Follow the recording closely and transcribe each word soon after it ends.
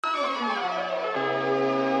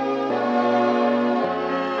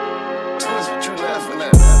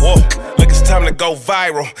It's time to go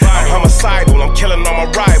viral. I'm homicidal, I'm killing all my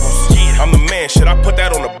rivals. I'm the man, shit, I put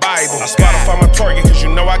that on the Bible. I Spotify my target, cause you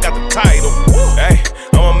know I got the title. Hey,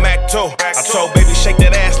 I'm a Mac too. I told baby shake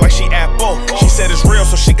that ass like she Apple. She said it's real,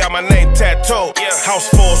 so she got my name tattooed. House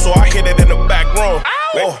full, so I hit it in the back room.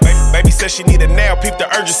 Whoa, baby said she need it now, peep the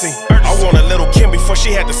urgency. I want a little Kim before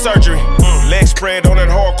she had the surgery. Leg spread on that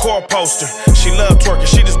hardcore poster. She love twerking,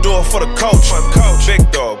 she just do it for the coach. Big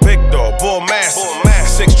dog, bull massive.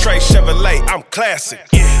 6 tray Chevrolet, I'm classic.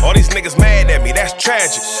 All these niggas mad at me, that's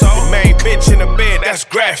tragic. The main bitch in the bed, that's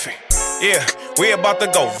graphic. Yeah, we about to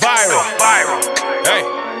go viral.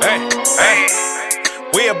 Hey,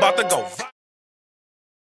 we about to go viral.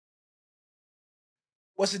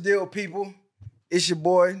 What's the deal, people? It's your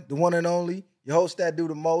boy, the one and only, your host that do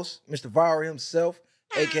the most, Mr. Viral himself,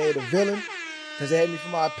 aka the villain, because they hate me for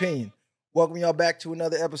my opinion. Welcome y'all back to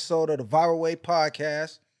another episode of the Viral Way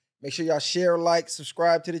Podcast. Make sure y'all share, like,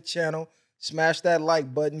 subscribe to the channel, smash that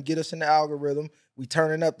like button, get us in the algorithm. We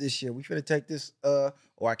turning up this year. We finna take this, I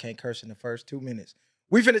can't curse in the first 2 minutes.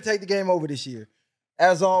 We finna take the game over this year.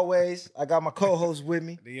 As always, I got my co-host with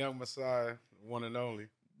me. The young Messiah, one and only.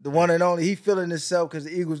 The one and only. He feeling himself because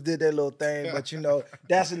the Eagles did their little thing, but you know,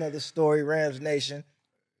 that's another story, Rams Nation.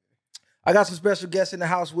 I got some special guests in the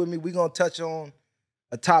house with me. We're going to touch on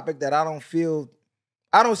a topic that I don't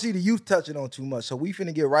see the youth touching on too much, so we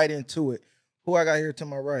finna get right into it. Who I got here to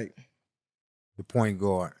my right? The point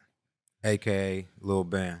guard, a.k.a. Lil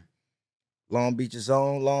Bam. Long Beach's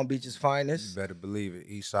own, Long Beach's finest. You better believe it.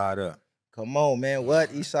 East side up. Come on, man.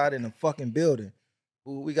 What? East side in the fucking building.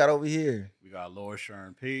 Who we got over here? We got Lord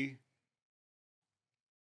Sherm P.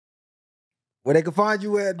 Where they can find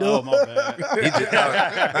you at, dude. Oh, my bad.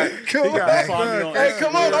 Come on. Hey,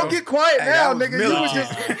 come on. Don't get quiet now, nigga. You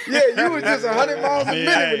was just 100 miles a minute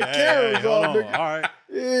when the camera was on, nigga. All right.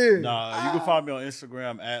 Yeah. Nah, you can find me on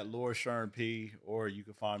Instagram at Lord Sherm P, or you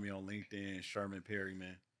can find me on LinkedIn, Sherman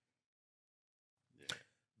Perryman.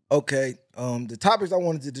 Okay. The topics I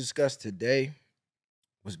wanted to discuss today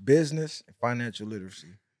was business and financial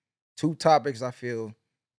literacy. 2 topics I feel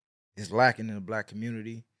is lacking in the black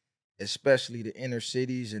community, especially the inner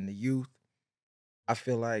cities and the youth. I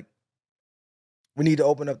feel like we need to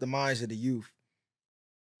open up the minds of the youth.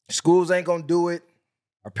 Schools ain't gonna do it.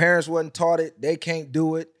 Our parents wasn't taught it. They can't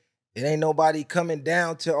do it. It ain't nobody coming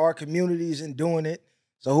down to our communities and doing it.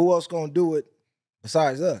 So who else gonna do it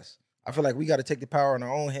besides us? I feel like we got to take the power in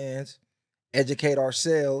our own hands, educate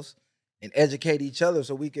ourselves, and educate each other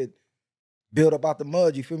so we could build up out the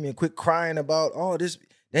mud, you feel me, and quit crying about, oh, this,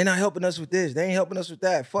 they not helping us with this, they ain't helping us with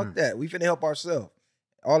that. Fuck that. We finna help ourselves.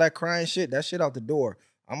 All that crying shit, that shit out the door.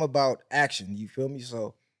 I'm about action, you feel me?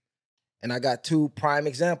 So, and I got 2 prime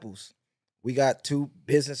examples. We got 2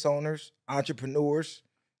 business owners, entrepreneurs,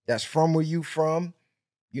 that's from where you from.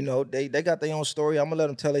 You know, they got their own story. I'm gonna let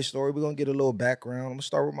them tell their story. We're gonna get a little background. I'm gonna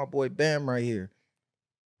start with my boy Bam right here.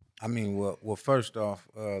 I mean, well, first off,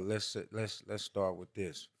 let's start with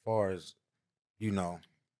this. As far as, you know,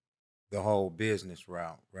 the whole business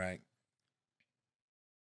route, right?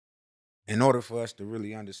 In order for us to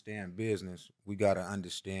really understand business, we gotta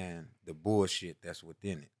understand the bullshit that's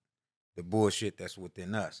within it, the bullshit that's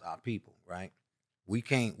within us, our people, right? We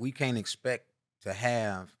can't expect to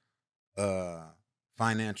have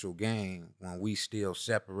financial gain when we still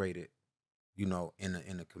separated, you know, in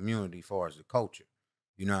the community as far as the culture.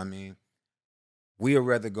 You know what I mean? We'd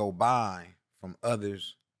rather go buy from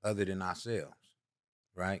others other than ourselves,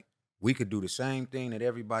 right? We could do the same thing that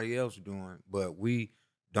everybody else doing, but we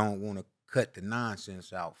don't want to cut the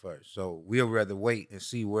nonsense out first. So we'll rather wait and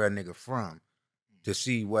see where a nigga from to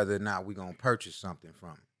see whether or not we gonna purchase something from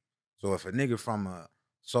him. So if a nigga from a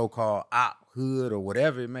so-called op hood or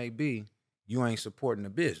whatever it may be, you ain't supporting the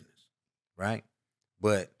business, right?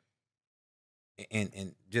 But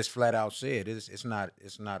and just flat out said, it's not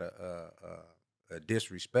a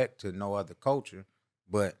disrespect to no other culture,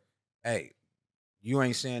 but hey, you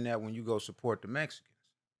ain't saying that when you go support the Mexicans,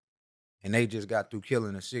 and they just got through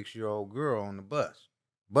killing a 6-year-old girl on the bus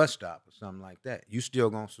stop or something like that. You still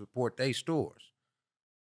gonna support they stores.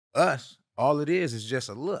 Us, all it is just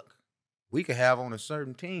a look. We could have on a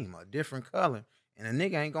certain team a different color, and a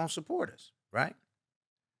nigga ain't gonna support us, right?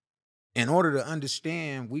 In order to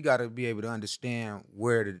understand, we got to be able to understand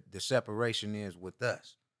where the separation is with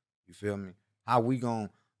us. You feel me? How we going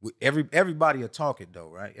to, everybody will talk it though,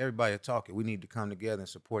 right? Everybody will talk it. We need to come together and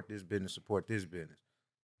support this business.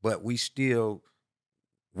 But we still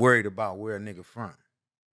worried about where a nigga from.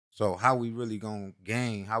 So how we really going to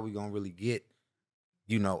gain, how we going to really get,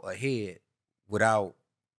 you know, ahead without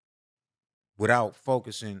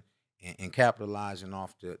focusing and capitalizing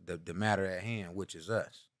off the matter at hand, which is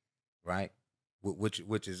us. right?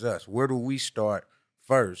 Which is us. Where do we start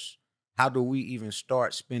first? How do we even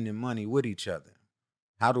start spending money with each other?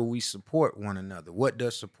 How do we support one another? What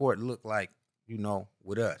does support look like,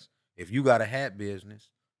 with us? If you got a hat business,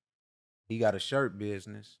 he got a shirt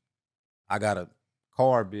business, I got a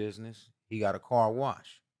car business, he got a car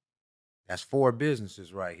wash. That's 4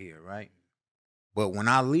 businesses right here, right? But when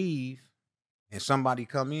I leave and somebody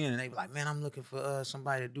come in and they be like, man, I'm looking for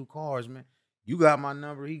somebody to do cars, man. You got my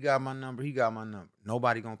number, he got my number, he got my number.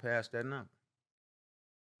 Nobody gonna pass that number.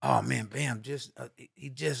 Oh man, bam, he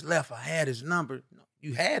just left. I had his number. No,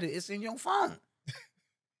 you had it, it's in your phone.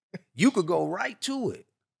 You could go right to it.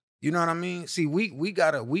 You know what I mean? See, we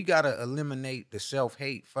gotta eliminate the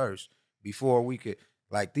self-hate first before we could,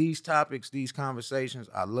 like, these topics, these conversations.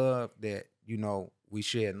 I love that, we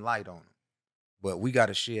shedding light on them. But we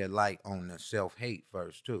gotta shed light on the self-hate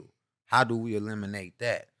first too. How do we eliminate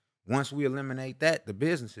that? Once we eliminate that, the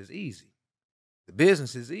business is easy. The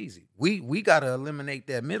business is easy. We gotta eliminate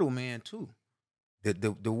that middleman too.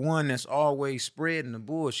 The one that's always spreading the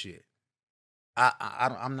bullshit.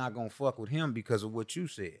 I'm not gonna fuck with him because of what you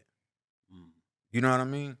said. You know what I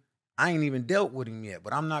mean? I ain't even dealt with him yet,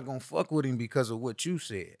 but I'm not gonna fuck with him because of what you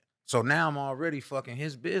said. So now I'm already fucking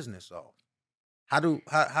his business off. How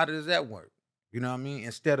does that work? You know what I mean?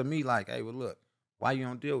 Instead of me like, hey, well, look, why you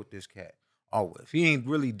don't deal with this cat? Oh, if he ain't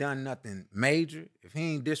really done nothing major, if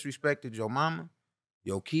he ain't disrespected your mama,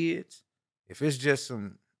 your kids, if it's just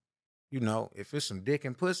some, if it's some dick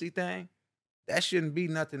and pussy thing, that shouldn't be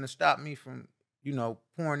nothing to stop me from,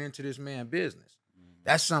 pouring into this man's business.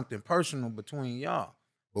 That's something personal between y'all.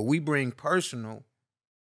 But we bring personal,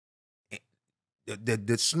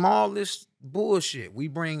 the smallest bullshit, we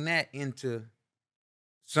bring that into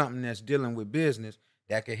something that's dealing with business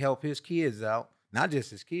that could help his kids out, not just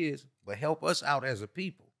his kids, but help us out as a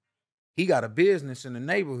people. He got a business in the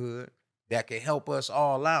neighborhood that could help us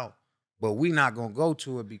all out, but we not gonna go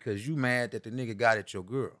to it because you mad that the nigga got at your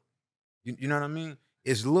girl. You know what I mean?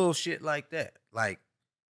 It's little shit like that,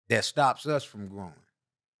 that stops us from growing.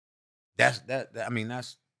 That's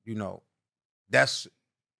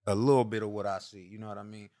a little bit of what I see. You know what I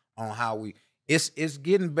mean? On how it's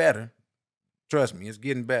getting better. Trust me, it's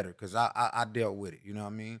getting better because I dealt with it. You know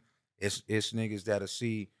what I mean? It's niggas that'll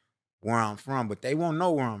see where I'm from, but they won't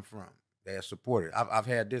know where I'm from. They'll support it. I've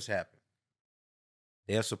had this happen.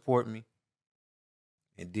 They'll support me,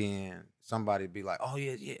 and then somebody be like, "Oh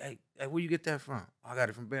yeah, hey, where you get that from? I got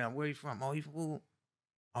it from Bam. Where you from? Oh, you from Google?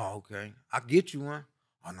 Oh, okay. I get you one.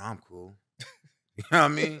 Oh no, I'm cool. You know what I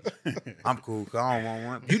mean? I'm cool because I don't want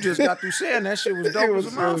one. You just got through saying that shit was dope as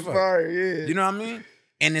a motherfucker. Fire, yeah. You know what I mean?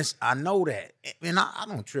 And I know that. And I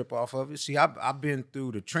don't trip off of it. See, I've been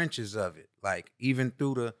through the trenches of it. Like, even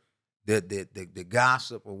through the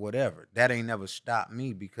gossip or whatever. That ain't never stopped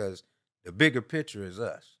me because the bigger picture is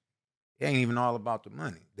us. It ain't even all about the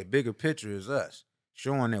money. The bigger picture is us,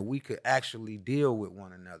 showing that we could actually deal with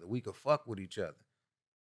one another. We could fuck with each other.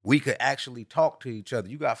 We could actually talk to each other.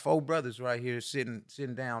 You got 4 brothers right here sitting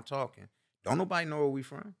down talking. Don't nobody know where we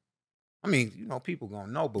from. I mean, people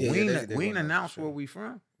gonna know, but we ain't announced where we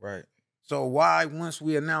from. Right. So why, once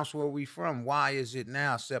we announce where we from, why is it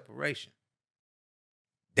now separation?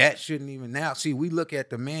 That shouldn't even now. See, we look at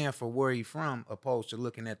the man for where he from opposed to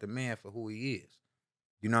looking at the man for who he is.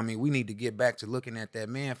 You know what I mean? We need to get back to looking at that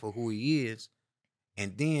man for who he is,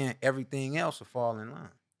 and then everything else will fall in line.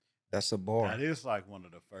 That's a bar. That is like one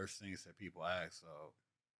of the first things that people ask. So,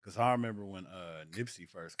 because I remember when Nipsey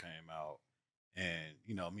first came out, and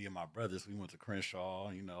me and my brothers, we went to Crenshaw.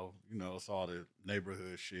 It's all the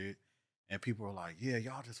neighborhood shit, and people were like, "Yeah,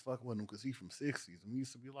 y'all just fuck with him because he's from '60s." And we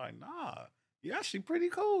used to be like, "Nah, he actually pretty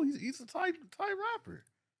cool. He's a tight rapper."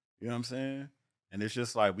 You know what I'm saying? And it's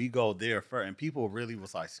just like we go there first, and people really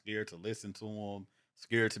was like scared to listen to him,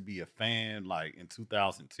 scared to be a fan. Like in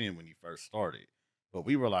 2010 when he first started. But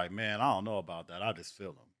we were like, man, I don't know about that. I just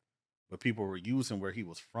feel him. But people were using where he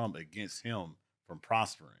was from against him from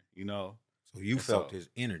prospering, So you felt his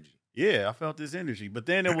energy. Yeah, I felt his energy. But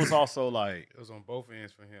then it was also like, it was on both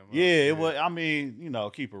ends for him. Yeah, it was. I mean,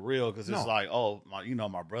 keep it real because it's like, oh,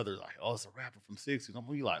 my brother's like, oh, it's a rapper from '60s. I'm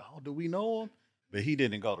like, oh, do we know him? But he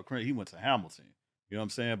didn't go to Crenshaw. He went to Hamilton. You know what I'm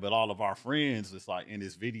saying? But all of our friends is like in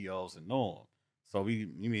his videos and know him. So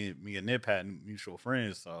me and Nip had mutual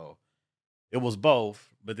friends. So it was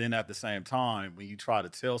both, but then at the same time, when you try to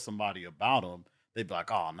tell somebody about him, they'd be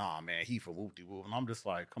like, oh, nah, man, he from whoop-de-whoop. And I'm just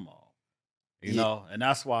like, come on. You know? And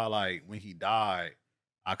that's why, like, when he died,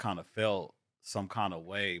 I kind of felt some kind of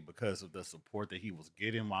way because of the support that he was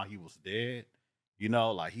getting while he was dead.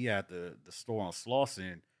 Like, he had the store on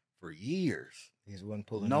Slauson for years. Niggas wasn't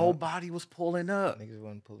pulling Nobody was pulling up. up. Niggas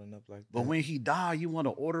wasn't pulling up like that. But when he died, you want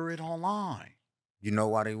to order it online. You know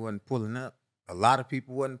why they wasn't pulling up? A lot of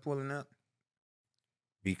people wasn't pulling up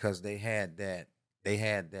because they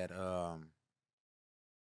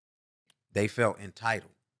felt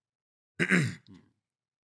entitled.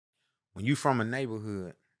 When you from a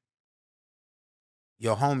neighborhood,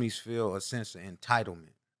 your homies feel a sense of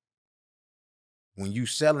entitlement. When you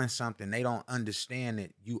selling something, they don't understand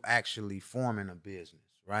that you actually forming a business,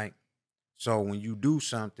 right? So when you do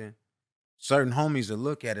something, certain homies will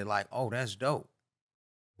look at it like, oh, that's dope.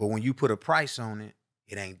 But when you put a price on it,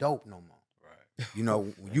 it ain't dope no more. Right. You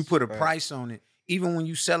know, when you put a price on it, even when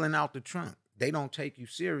you selling out the trunk, they don't take you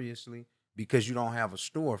seriously because you don't have a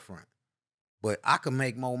storefront. But I can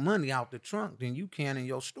make more money out the trunk than you can in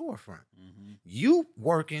your storefront. Mm-hmm. You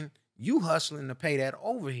working, you hustling to pay that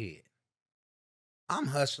overhead. I'm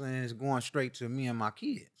hustling and it's going straight to me and my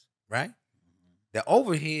kids, right? Mm-hmm. The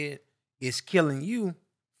overhead is killing you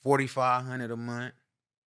 $4,500 a month,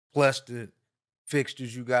 plus the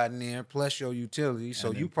fixtures you got in there, plus your utilities.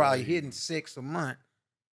 So you probably hitting $6,000 a month,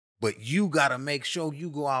 but you got to make sure you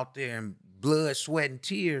go out there and blood, sweat, and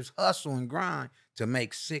tears, hustle and grind to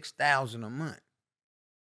make $6,000 a month.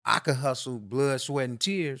 I could hustle blood, sweat, and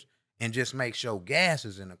tears and just make sure gas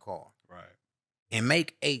is in the car. Right. And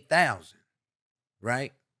make $8,000,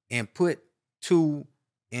 right? And put 2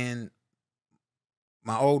 in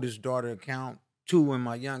my oldest daughter account, 2 in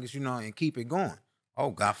my youngest, and keep it going. Oh,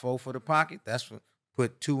 got 4 for the pocket. That's what,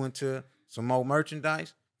 put 2 into some more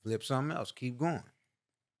merchandise, flip something else, keep going.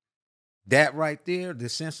 That right there, the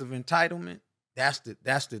sense of entitlement, that's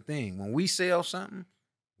the thing. When we sell something,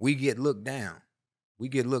 we get looked down. We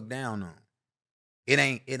get looked down on. It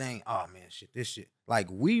ain't, oh man, this shit. Like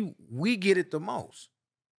we get it the most.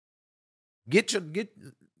 Get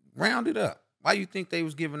round it up. Why you think they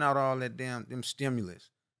was giving out all that them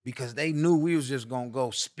stimulus? Because they knew we was just gonna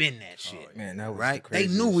go spend that shit. Oh, man, that was right? The they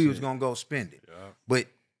knew we shit. was gonna go spend it. Yeah. But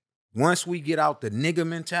once we get out the nigga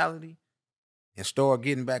mentality and start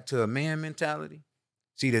getting back to a man mentality,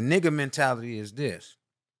 see, the nigga mentality is this.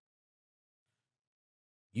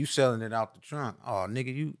 You selling it out the trunk. Oh,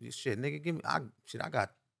 nigga, nigga, give me, I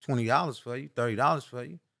got $20 for you, $30 for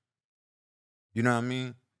you. You know what I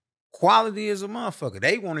mean? Quality is a motherfucker.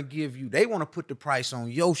 They want to put the price on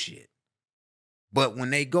your shit. But when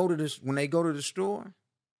they go to the store,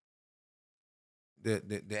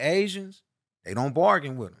 the Asians, they don't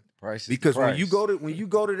bargain with them. Price is because the price. when you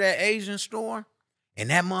go to that Asian store and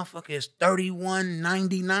that motherfucker is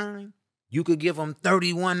 $31.99, you could give them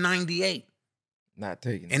 $31.98. Not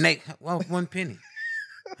taking it. And they 1 penny.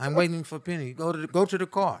 I'm waiting for a penny. Go to the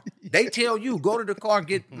car. They tell you go to the car and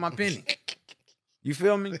get my penny. You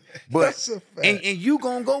feel me? But that's a fact. And you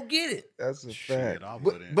gonna go get it. That's a fact.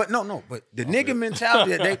 But the nigga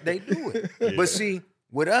mentality, they do it. Yeah. But see,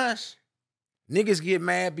 with us, niggas get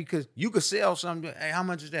mad because you could sell something. Hey, how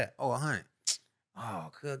much is that? Oh, 100.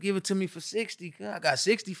 Oh, cuz, give it to me for 60. Cuz, I got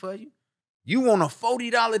 60 for you. You want a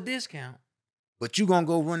 $40 discount, but you gonna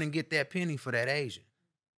go run and get that penny for that Asian.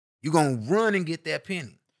 You gonna run and get that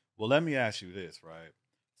penny. Well, let me ask you this, right?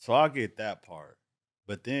 So I get that part.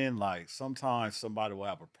 But then, like, sometimes somebody will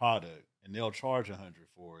have a product and they'll charge $100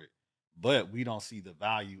 for it, but we don't see the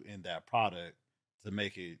value in that product to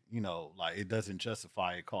make it, like it doesn't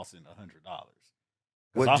justify it costing $100.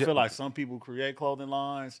 Because I feel like some people create clothing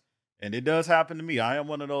lines, and it does happen to me. I am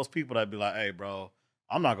one of those people that be like, "Hey, bro,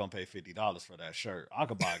 I'm not gonna pay $50 for that shirt. I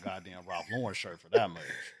could buy a goddamn Ralph Lauren shirt for that much."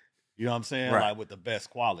 You know what I'm saying? Right. Like with the best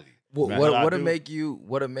quality. What'll make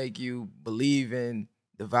you believe in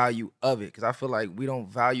the value of it? Because I feel like we don't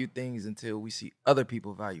value things until we see other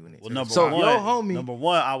people valuing it. Well, number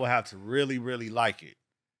one, I would have to really, really like it.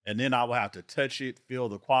 And then I would have to touch it, feel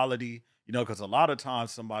the quality, because a lot of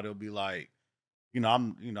times somebody will be like, I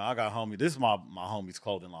got homie. This is my homie's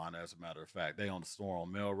clothing line, as a matter of fact. They own the store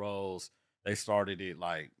on Melrose. They started it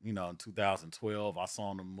in 2012. I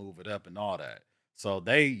saw them move it up and all that. So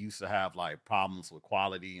they used to have like problems with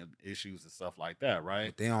quality and issues and stuff like that,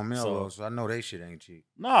 right? But they on Melrose, so I know they shit ain't cheap.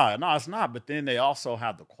 No, it's not. But then they also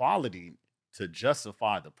have the quality to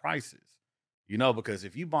justify the prices, because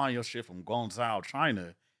if you buying your shit from Guangzhou,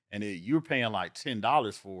 China, and you're paying like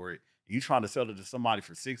 $10 for it, you trying to sell it to somebody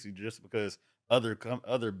for $60 just because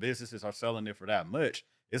other businesses are selling it for that much,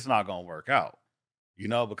 it's not gonna work out,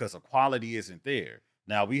 because the quality isn't there.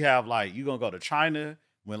 Now we have you gonna go to China.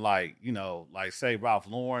 When say Ralph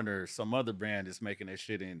Lauren or some other brand is making that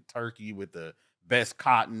shit in Turkey with the best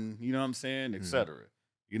cotton, you know what I'm saying, et cetera.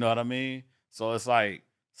 You know what I mean? So it's like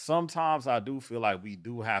sometimes I do feel like we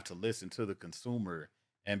do have to listen to the consumer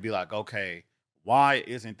and be like, okay, why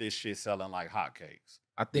isn't this shit selling like hotcakes?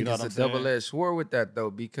 I think know it's what a I'm saying? double-edged sword with that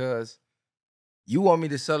though, because you want me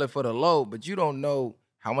to sell it for the low, but you don't know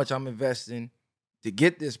how much I'm investing to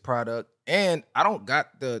get this product, and I don't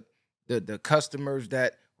got the customers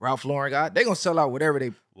that Ralph Lauren got. They gonna sell out whatever they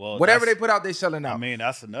put out. They selling out. I mean,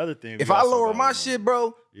 that's another thing. If I lower my shit,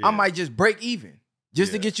 bro, Yeah. I might just break even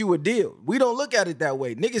just to Yeah. get you a deal. We don't look at it that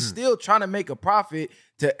way. Niggas still trying to make a profit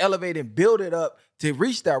to elevate and build it up to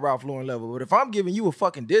reach that Ralph Lauren level. But if I'm giving you a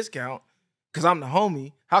fucking discount because I'm the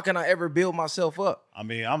homie, how can I ever build myself up? I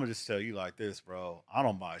mean, I'm gonna just tell you like this, bro. I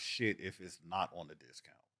don't buy shit if it's not on the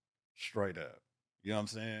discount. Straight up. You know what I'm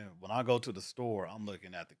saying? When I go to the store, I'm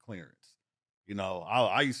looking at the clearance. You know,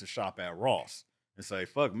 I used to shop at Ross and say,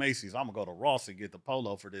 fuck Macy's, I'm gonna go to Ross and get the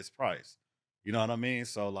polo for this price. You know what I mean?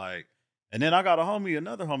 So like, and then I got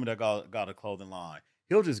another homie that got a clothing line.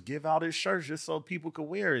 He'll just give out his shirts just so people could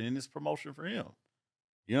wear it in this promotion for him.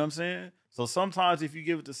 You know what I'm saying? So sometimes if you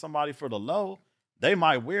give it to somebody for the low, they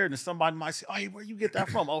might wear it and somebody might say, oh, hey, where you get that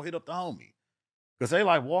from? Oh, hit up the homie. Because they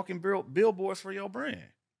like walking billboards for your brand.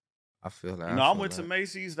 I feel that. You know, I went to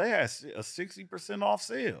Macy's. They had a 60% off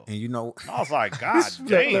sale. And you know, I was like, God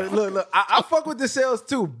damn. Look. I fuck with the sales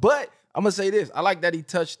too, but I'm gonna say this. I like that he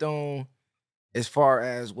touched on as far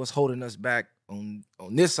as what's holding us back on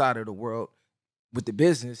this side of the world with the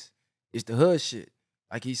business is the hood shit.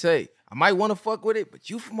 Like he say, I might want to fuck with it, but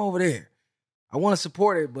you from over there. I want to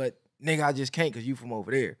support it, but nigga, I just can't because you from over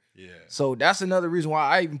there. Yeah. So that's another reason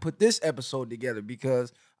why I even put this episode together,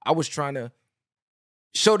 because I was trying to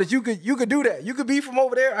show that you could do that. You could be from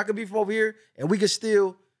over there, I could be from over here, and we could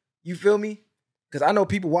still, you feel me? Because I know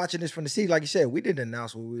people watching this from the city, like you said, we didn't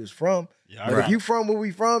announce where we was from. Yeah, but if you from where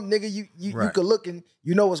we from, nigga, you could look and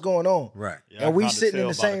you know what's going on. right. Yeah, And I we kinda sitting in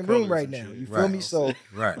tell the by same room colors right and now. shit. You feel Right. me? So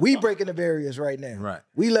Right. we breaking the barriers right now. Right.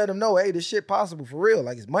 We let them know, hey, this shit possible for real.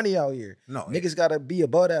 Like it's money out here. No, Niggas gotta be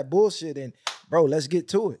above that bullshit, and bro, let's get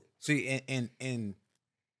to it. See, and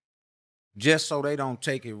just so they don't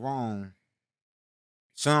take it wrong,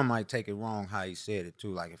 some might take it wrong how he said it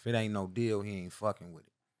too. Like if it ain't no deal, he ain't fucking with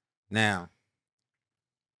it. Now,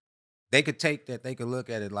 they could take that, they could look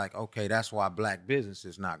at it like, okay, that's why black business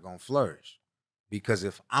is not gonna flourish. Because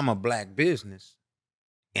if I'm a black business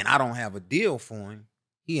and I don't have a deal for him,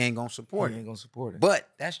 he ain't gonna support He it. ain't gonna support it. But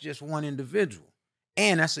that's just one individual.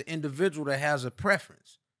 And that's an individual that has a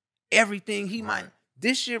preference. Everything he might,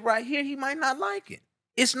 this shit right here, he might not like it.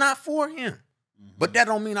 It's not for him. Mm-hmm. But that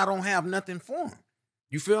don't mean I don't have nothing for him.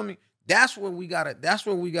 You feel me? That's where we gotta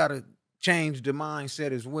change the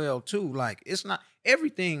mindset as well, too. Like it's not,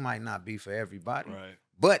 everything might not be for everybody. Right.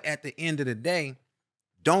 But at the end of the day,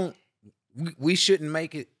 we shouldn't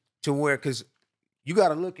make it to where, because you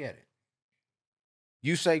gotta look at it.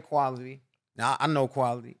 You say quality. Now I know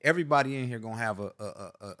quality. Everybody in here gonna have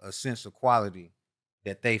a sense of quality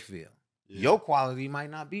that they feel. Yeah. Your quality might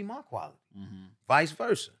not be my quality. Mm-hmm. Vice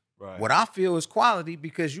versa. Right. What I feel is quality,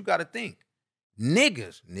 because you gotta think.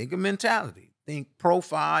 Nigga mentality. Think Pro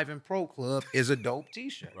 5 and Pro Club is a dope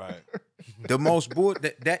t-shirt. Right. The most bull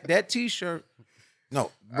that t-shirt. No,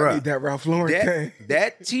 I bro. need that Ralph Lauren thing.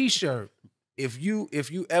 That t-shirt, if you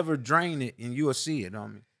ever drain it and you'll see it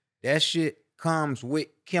on me, that shit comes with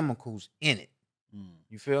chemicals in it. Mm.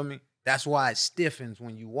 You feel me? That's why it stiffens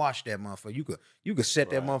when you wash that motherfucker. You could set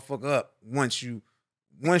that Right. motherfucker up once you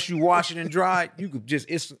wash it and dry it. You could just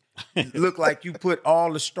it look like you put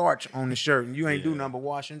all the starch on the shirt and you ain't do nothing but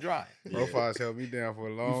wash and dry it. Profiles held me down for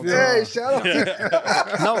a long feel time. Hey, shout out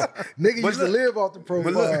to No, nigga but used to look- live off the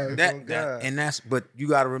profile. but look, but you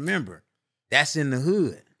got to remember, that's in the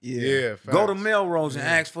hood. Yeah, Go to facts. Melrose and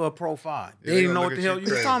ask for a Pro 5. Yeah, They didn't gonna know look what the at hell you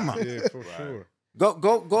was crazy. talking about. Yeah, for sure.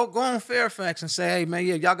 Go on Fairfax and say, hey man,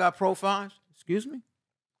 yeah, y'all got Pro 5s? Excuse me?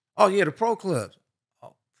 Oh yeah, the Pro Clubs.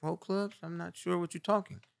 Oh, Pro Clubs? I'm not sure what you're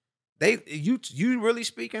talking. You really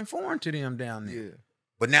speaking foreign to them down there. Yeah.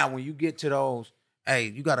 But now when you get to those, hey,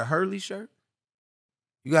 you got a Hurley shirt?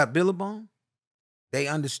 You got Billabong? They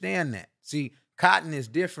understand that. See, cotton is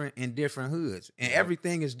different in different hoods, and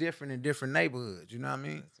everything is different in different neighborhoods. You know what I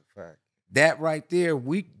mean? That's a fact. That right there,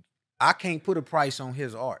 I can't put a price on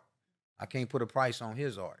his art. I can't put a price on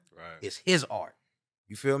his art. Right. It's his art.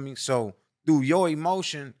 You feel me? So through your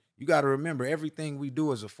emotion, you got to remember everything we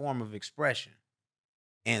do is a form of expression.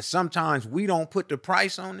 And sometimes we don't put the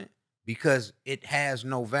price on it because it has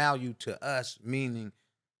no value to us, meaning,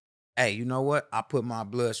 hey, you know what? I put my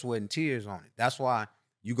blood, sweat, and tears on it. That's why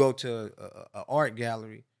you go to a art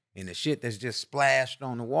gallery and the shit that's just splashed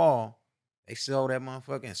on the wall, they sell that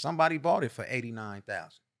motherfucker and somebody bought it for $89,000.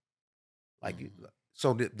 Like,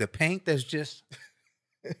 so the paint that's just,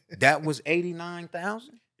 that was $89,000?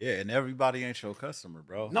 Yeah, and everybody ain't your customer,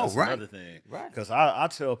 bro. No, That's right. another thing. Right. Because I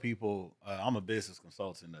tell people, I'm a business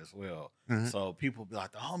consultant as well. Mhm. So people be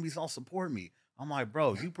like, the homies don't support me. I'm like,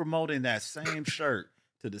 bro, you promoting that same shirt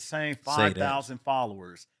to the same 5,000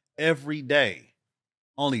 followers every day.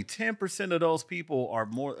 Only 10% of those people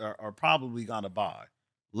are probably gonna buy.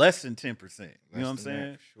 Less than 10%. You know what I'm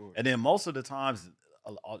saying? Sure. And then most of the times,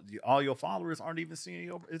 all your followers aren't even seeing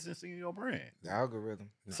your brand. The algorithm.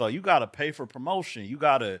 So you got to pay for promotion. You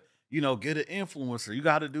got to, get an influencer. You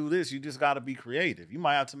got to do this. You just got to be creative. You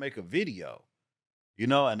might have to make a video,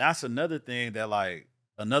 and that's another thing that like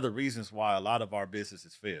another reasons why a lot of our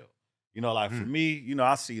businesses fail. For me,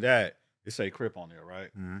 I see that it say Crip on there, right?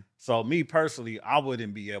 Mm-hmm. So me personally, I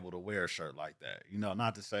wouldn't be able to wear a shirt like that.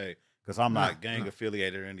 Not to say because I'm not gang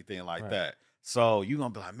affiliated or anything like that. So you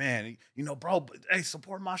gonna be like, man, bro, hey,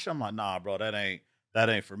 support my shirt. I'm like, nah, bro, that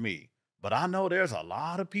ain't for me. But I know there's a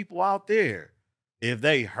lot of people out there. If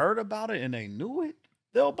they heard about it and they knew it,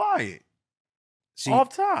 they'll buy it. See,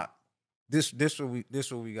 off top. This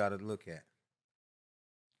what we got to look at.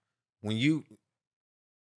 When you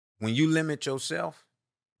limit yourself,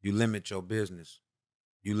 you limit your business.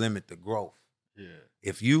 You limit the growth. Yeah.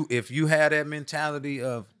 If you had that mentality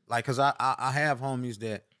of like, cause I have homies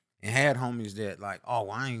that and had homies that like, oh,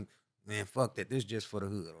 I ain't, man, fuck that. This just for the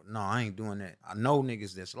hood. No, I ain't doing that. I know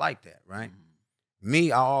niggas that's like that, right? Mm-hmm.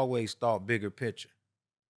 Me, I always thought bigger picture.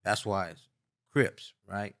 That's why it's Crips,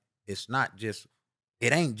 right?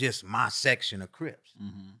 It ain't just my section of Crips.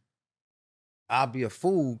 Mm-hmm. I'll be a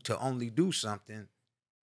fool to only do something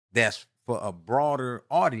that's for a broader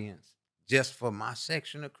audience just for my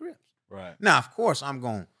section of Crips. Right. Now, of course, I'm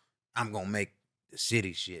gonna make the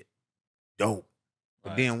city shit dope.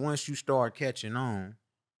 But then once you start catching on,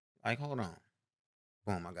 like, hold on.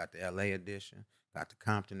 Boom, I got the LA edition, got the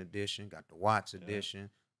Compton edition, got the Watts edition,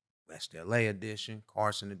 West LA edition,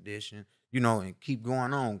 Carson edition, and keep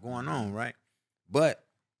going on, right? But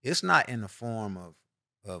it's not in the form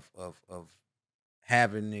of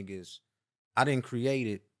having niggas. I didn't create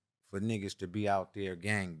it for niggas to be out there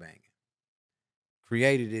gangbanging.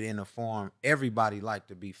 Created it in a form, everybody like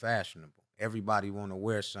to be fashionable. Everybody want to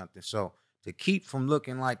wear something. So to keep from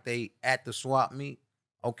looking like they at the swap meet,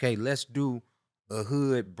 okay, let's do a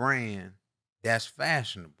hood brand that's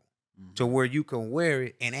fashionable to where you can wear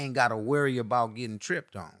it and ain't got to worry about getting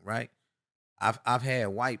tripped on, right? I've had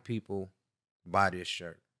white people buy this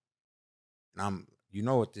shirt. And you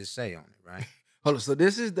know what this say on it, right? Hold on, so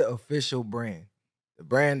this is the official brand. The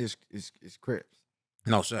brand is Crips.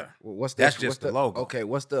 No, sir. Well, that's just the logo. Okay,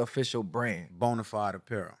 what's the official brand? Bonafide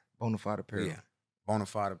Apparel. Bonafide Apparel. Yeah,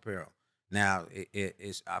 Bonafide Apparel. Now,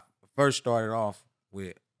 it's I first started off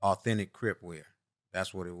with authentic Crip wear.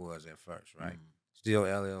 That's what it was at first, right? Still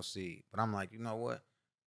LLC. But I'm like, you know what?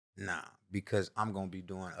 Nah, because I'm going to be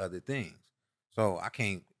doing other things. So I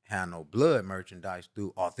can't have no blood merchandise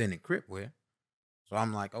through authentic Crip wear. So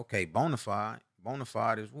I'm like, okay, Bonafide.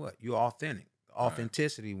 Bonafide is what? You're authentic.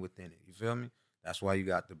 Authenticity within it. You feel me? That's why you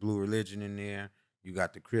got the Blue Religion in there. You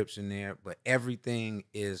got the Crips in there. But everything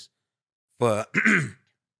is for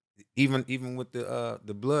even with the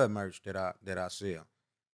blood merch that I sell.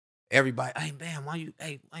 Everybody, hey man, why you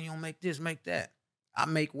don't make this, make that? I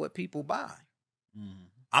make what people buy. Mm-hmm.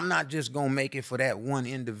 I'm not just gonna make it for that one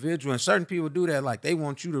individual. And certain people do that, like they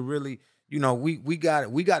want you to really, we got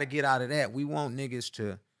to get out of that. We want niggas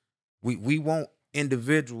to, we want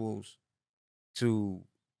individuals to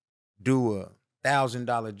do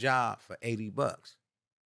 $1,000 job for $80.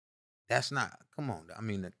 That's not. Come on, I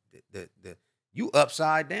mean the you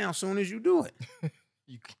upside down soon as you do it.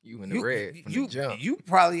 You in the red from the jump. You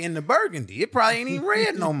probably in the burgundy. It probably ain't even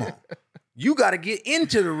red no more. You got to get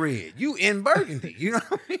into the red. You in burgundy. You know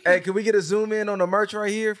what I mean? Hey, can we get a zoom in on the merch right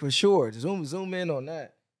here? For sure. Zoom in on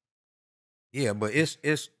that. Yeah, but it's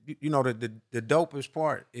the dopest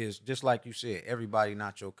part is just like you said, everybody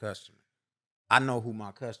not your customer. I know who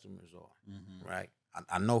my customers are, right?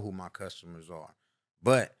 I know who my customers are.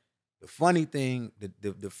 But the funny thing,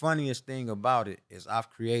 the funniest thing about it is I've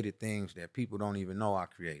created things that people don't even know I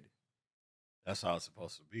created. That's how it's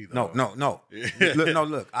supposed to be, though. No.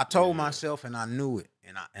 Look. I told myself, and I knew it,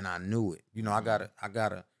 and I knew it. I got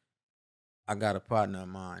a partner of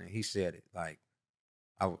mine, and he said it. Like,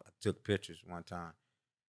 I took pictures one time,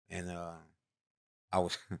 and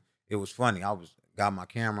it was funny. Got my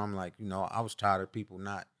camera. I'm like, I was tired of people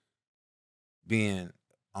not being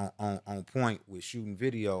on point with shooting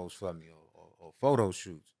videos for me or photo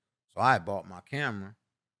shoots. So I bought my camera.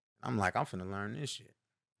 I'm like, I'm finna learn this shit.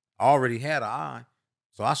 I already had an eye,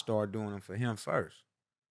 so I started doing them for him first.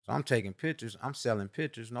 So I'm taking pictures. I'm selling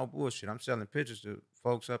pictures. No bullshit. I'm selling pictures to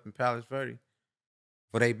folks up in Palos Verde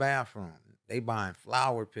for their bathroom. They buying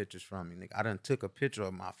flower pictures from me. Nigga, I done took a picture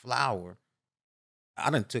of my flower. I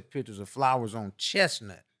done took pictures of flowers on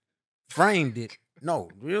Chestnut. Framed it. No,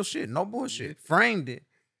 real shit. No bullshit. Framed it.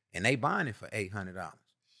 And they buying it for $800.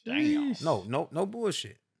 Damn. No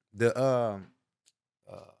bullshit. The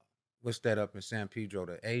what's that up in San Pedro?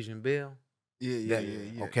 The Asian Bill? Yeah.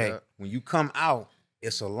 Okay. Yeah. When you come out,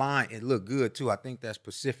 it's a line. It look good too. I think that's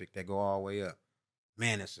Pacific that go all the way up.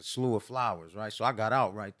 Man, it's a slew of flowers, right? So I got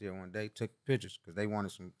out right there one day, took pictures because they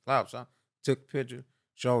wanted some flowers. So I took pictures,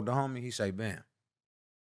 showed the homie. He say, "Bam,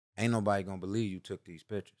 ain't nobody gonna believe you took these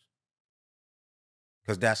pictures."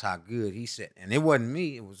 Because that's how good he said. And it wasn't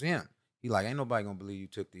me, it was him. He like, ain't nobody gonna believe you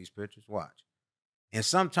took these pictures. Watch. And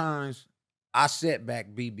sometimes our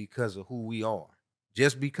setback be because of who we are.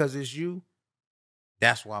 Just because it's you,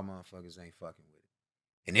 that's why motherfuckers ain't fucking with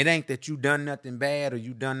it. And it ain't that you done nothing bad or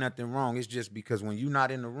you done nothing wrong. It's just because when you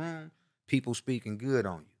not in the room, people speaking good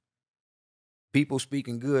on you. People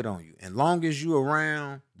speaking good on you. And long as you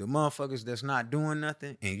around the motherfuckers that's not doing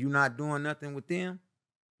nothing and you not doing nothing with them,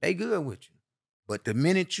 they good with you. But the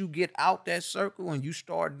minute you get out that circle and you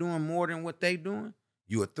start doing more than what they doing,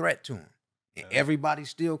 you a threat to them. And everybody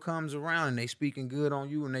still comes around and they speaking good on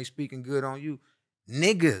you and they speaking good on you.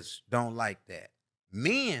 Niggas don't like that.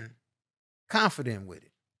 Men, confident with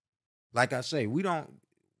it. Like I say,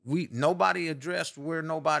 nobody addressed where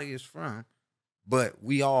nobody is from, but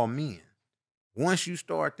we all men. Once you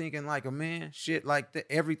start thinking like a man, shit like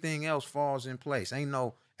that, everything else falls in place. Ain't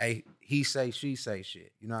no, hey, he say, she say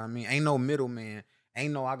shit. You know what I mean? Ain't no middleman.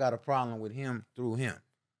 Ain't no, I got a problem with him through him.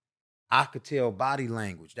 I could tell body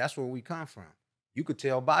language. That's where we come from. You could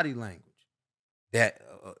tell body language that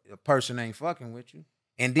a person ain't fucking with you.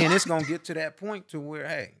 And then it's going to get to that point to where,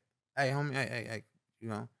 hey, homie, hey, you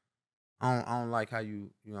know, I don't like how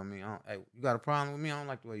you know what I mean? Hey, you got a problem with me? I don't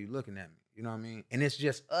like the way you looking at me. You know what I mean? And it's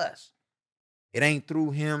just us. It ain't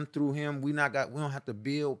through him. We don't have to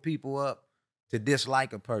build people up to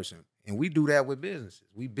dislike a person. And we do that with businesses.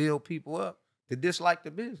 We build people up to dislike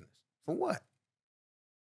the business. For what?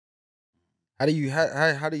 How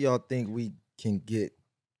do y'all think we can get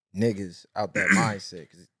niggas out that mindset?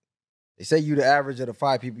 Because they say you the average of the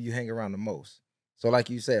 5 people you hang around the most. So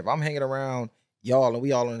like you said, if I'm hanging around y'all and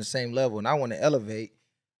we all on the same level and I want to elevate,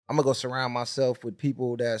 I'm going to go surround myself with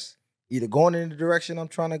people that's either going in the direction I'm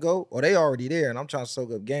trying to go or they already there and I'm trying to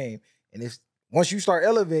soak up game. And if once you start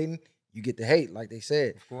elevating, you get the hate, like they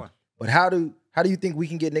said. Of course. But how do you think we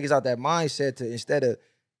can get niggas out that mindset to, instead of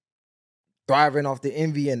thriving off the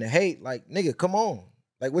envy and the hate, like, nigga, come on.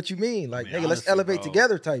 Like, what you mean? Like, nigga, let's honestly, elevate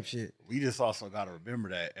together type shit. We just also got to remember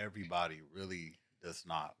that everybody really does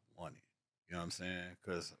not want it. You know what I'm saying?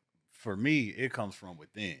 Because for me, it comes from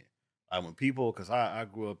within. Like when people, because I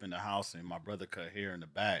grew up in the house and my brother cut hair in the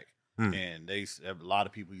back, and a lot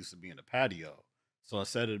of people used to be in the patio. So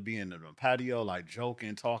instead of being in the patio, like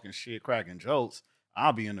joking, talking shit, cracking jokes,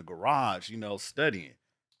 I'll be in the garage, you know, studying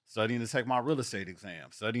to take my real estate exam,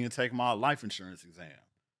 studying to take my life insurance exam.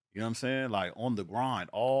 You know what I'm saying? Like on the grind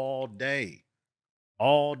all day.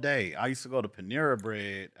 All day. I used to go to Panera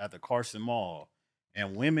Bread at the Carson Mall,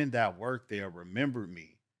 and women that worked there remembered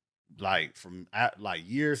me, like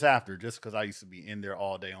years after, just because I used to be in there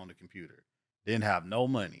all day on the computer. Didn't have no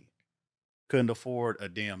money, couldn't afford a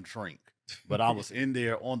damn drink, but I was in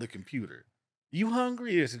there on the computer. You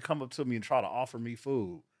hungry? Is to come up to me and try to offer me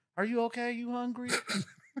food. Are you okay? You hungry?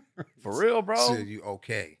 For real, bro? So you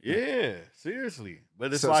okay? Yeah, seriously.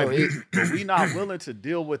 But it's but we not willing to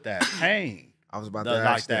deal with that pain. I was about to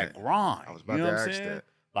ask that grind. I was about to ask that.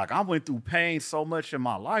 Like I went through pain so much in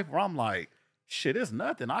my life where I'm like, shit, it's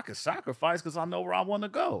nothing I could sacrifice because I know where I want to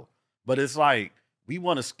go. But it's like we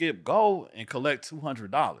want to skip go and collect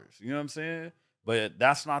 $200. You know what I'm saying? But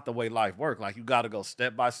that's not the way life works. Like you got to go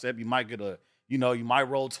step by step. You might get you might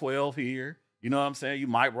roll 12 here. You know what I'm saying? You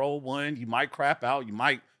might roll 1. You might crap out. You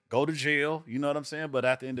might go to jail. You know what I'm saying? But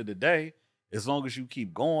at the end of the day, as long as you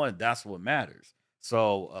keep going, that's what matters.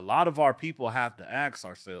 So a lot of our people have to ask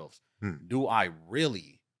ourselves, do I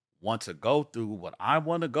really want to go through what I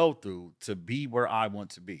want to go through to be where I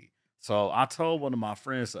want to be? So I told one of my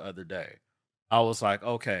friends the other day, I was like,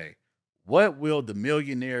 okay, what will the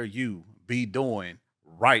millionaire you be doing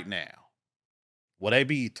right now? Will they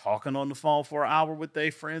be talking on the phone for an hour with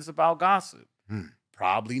their friends about gossip?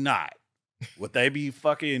 Probably not. Would they be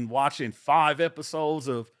fucking watching 5 episodes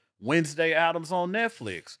of Wednesday Addams on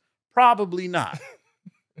Netflix? Probably not.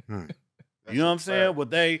 You know what I'm saying? Would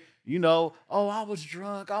they, oh, I was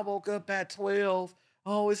drunk. I woke up at 12.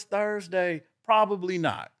 Oh, it's Thursday. Probably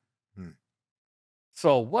not.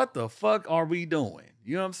 So what the fuck are we doing?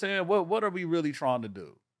 You know what I'm saying? What are we really trying to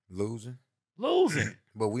do? Losing.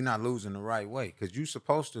 But we're not losing the right way because you're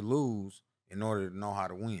supposed to lose in order to know how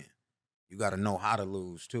to win. You got to know how to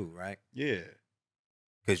lose too, right? Yeah.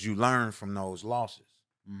 Because you learn from those losses.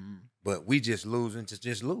 Mm-hmm. But we just losing to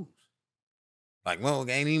just lose. Like, well,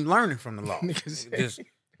 they ain't even learning from the loss. Niggas Just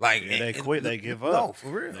like Yeah, they quit, they give up. No, for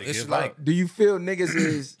real. They It's give like up. Do you feel niggas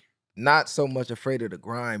is not so much afraid of the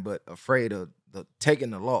grind, but afraid of the taking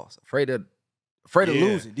the loss, afraid of Yeah,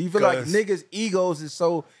 losing? Do you feel like 'cause- niggas' egos is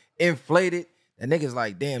so inflated that niggas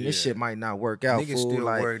like, damn, this Yeah. shit might not work out? niggas Fool. still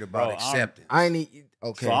Like, worried about Bro, acceptance. I ain't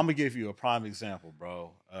okay. So I'm gonna give you a prime example,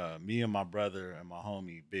 bro. Me and my brother and my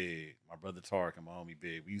homie Big, my brother Tark and my homie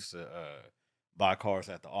Big, we used to buy cars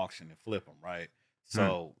at the auction and flip them, right?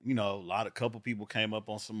 So you know, a couple people came up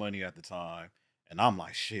on some money at the time, and I'm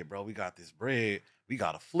like, shit, bro, we got this bread, we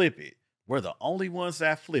gotta flip it. We're the only ones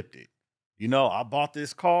that flipped it. You know, I bought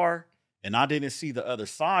this car and I didn't see the other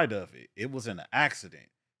side of it. It was in an accident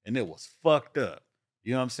and it was fucked up.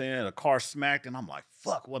 You know what I'm saying? A car smacked and I'm like,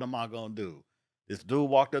 fuck, what am I gonna do? This dude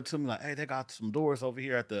walked up to me like, hey, they got some doors over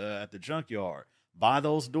here at the junkyard. Buy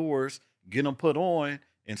those doors, get them put on,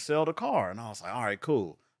 and sell the car. And I was like, all right,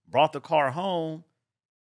 cool. Brought the car home.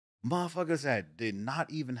 Motherfuckers that did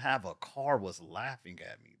not even have a car was laughing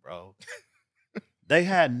at me, bro. They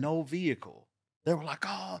had no vehicle. They were like,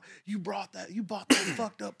 oh, you bought that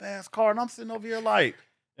fucked up ass car. And I'm sitting over here like,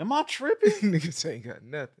 am I tripping? Niggas ain't got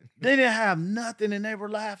nothing. They didn't have nothing and they were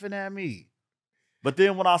laughing at me. But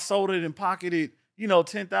then when I sold it and pocketed, you know,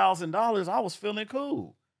 $10,000, I was feeling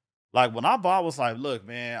cool. Like when I bought, I was like, look,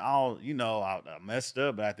 man, I messed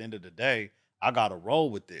up, but at the end of the day, I got to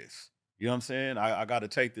roll with this. You know what I'm saying? I got to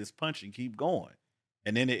take this punch and keep going.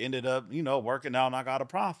 And then it ended up, you know, working out and I got a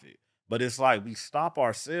profit. But it's like we stop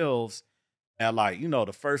ourselves at like, you know,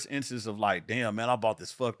 the first instance of like, damn, man, I bought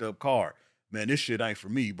this fucked up car. Man, this shit ain't for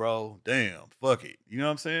me, bro. Damn, fuck it. You know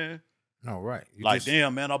what I'm saying? No, right. You Like, just-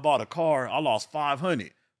 damn, man, I bought a car. I lost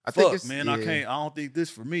 500. I think Fuck, it's, man, yeah. I don't think this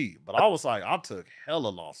for me. But I was like, I took hella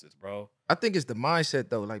losses, bro. I think it's the mindset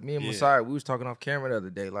though. Like me and Yeah. Masai, we was talking off camera the other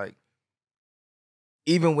day. Like,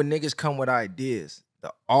 even when niggas come with ideas,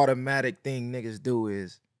 the automatic thing niggas do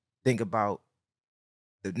is think about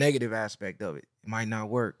the negative aspect of it. It might not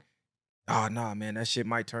work. Oh nah, man, that shit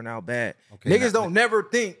might turn out bad. Okay, Niggas now- don't never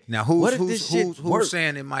think. Now What who's if this shit who's work?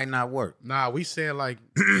 saying it might not work? Nah, we saying like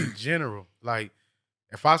in general. Like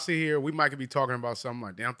if I sit here, we might be talking about something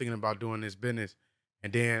like, damn, I'm thinking about doing this business,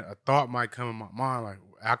 and then a thought might come in my mind like,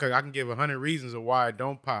 I can give 100 reasons of why it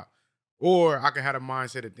don't pop, or I can have a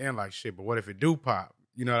mindset at then like, shit, but what if it do pop?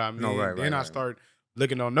 You know what I mean? No, right, then right, I right. start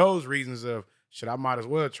looking on those reasons of, shit, I might as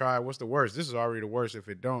well try it. What's the worst? This is already the worst if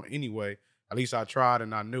it don't anyway. At least I tried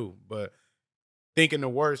and I knew. But thinking the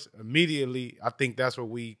worst immediately, I think that's what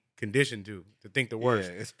we conditioned to think the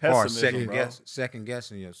worst. Yeah, it's Or pessimism, bro. second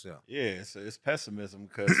guessing yourself. Yeah, it's pessimism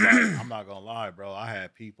because like, I'm not gonna lie, bro. I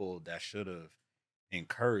had people that should have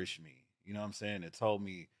encouraged me. You know what I'm saying? That told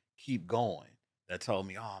me keep going. That told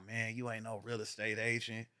me, oh man, you ain't no real estate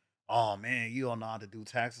agent. Oh man, you don't know how to do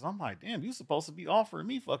taxes. I'm like, damn, you supposed to be offering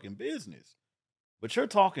me fucking business, but you're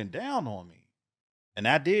talking down on me, and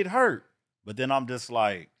that did hurt. But then I'm just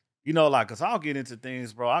like, you know, like, cause I'll get into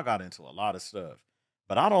things, bro. I got into a lot of stuff,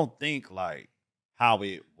 but I don't think like how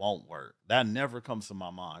it won't work. That never comes to my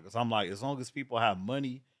mind. Cause I'm like, as long as people have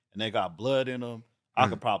money and they got blood in them, I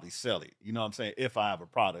could probably sell it. You know what I'm saying? If I have a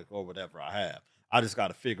product or whatever I have, I just got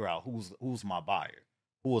to figure out who's my buyer,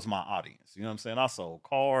 who is my audience. You know what I'm saying? I sold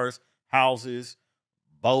cars, houses,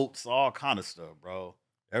 boats, all kind of stuff, bro.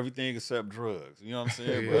 Everything except drugs. You know what I'm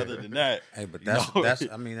saying? But other than that, Hey, but you that's know? that's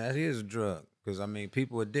I mean, that is a drug. Because I mean,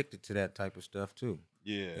 people addicted to that type of stuff too.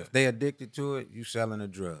 yeah, If they addicted to it, you selling a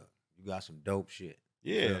drug. You got some dope shit.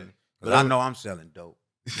 yeah. Because I know I'm selling dope.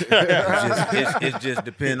 It's just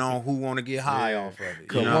depend on who want to get high off of it.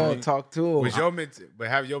 Come You know what I on, mean? talk to him. But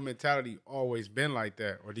have your mentality always been like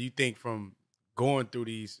that? Or do you think from going through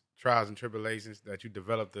these trials and tribulations that you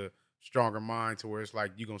developed a stronger mind to where it's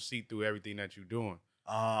like you're going to see through everything that you're doing?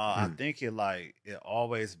 I think it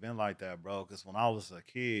always been like that, bro. Because when I was a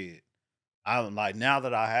kid, I'm like, now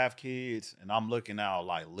that I have kids and I'm looking out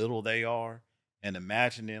like little they are and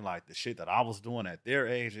imagining like the shit that I was doing at their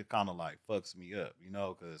age, it kind of like fucks me up, you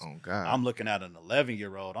know, because Oh God. I'm looking at an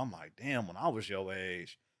 11-year-old. I'm like, damn, when I was your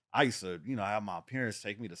age, I used to, you know, have my parents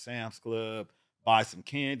take me to Sam's Club, buy some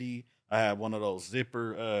candy. I had one of those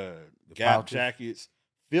zipper Gap pouches. jackets,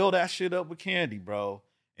 fill that shit up with candy, bro.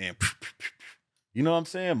 And you know what I'm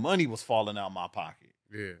saying? Money was falling out my pocket.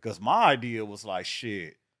 Yeah. Because my idea was like,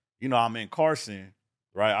 shit, you know, I'm in Carson,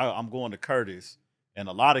 right? I'm going to Curtis. And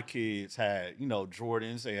a lot of kids had, you know,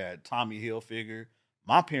 Jordans. They had Tommy Hilfiger.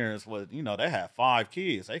 My parents was, you know, they had 5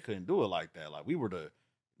 kids. They couldn't do it like that. Like we were the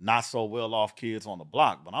not so well off kids on the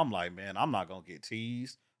block. But I'm like, man, I'm not gonna get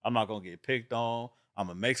teased. I'm not gonna get picked on. I'm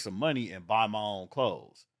gonna make some money and buy my own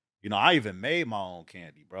clothes. You know, I even made my own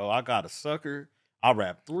candy, bro. I got a sucker. I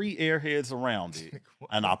wrapped 3 airheads around it,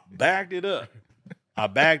 and I bagged it up.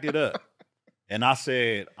 And I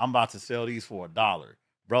said, I'm about to sell these for $1.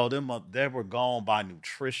 Bro, they were gone by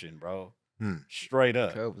nutrition, bro. Straight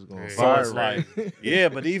up. Was going So it's like, yeah,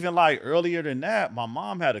 but even like earlier than that, my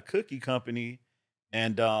mom had a cookie company,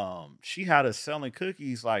 and she had us selling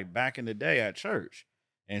cookies like back in the day at church.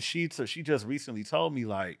 And she just recently told me,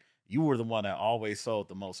 like, you were the one that always sold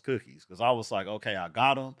the most cookies. Because I was like, okay, I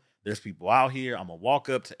got them. There's people out here. I'm going to walk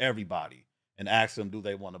up to everybody and ask them, do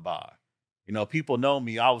they want to buy? You know, people know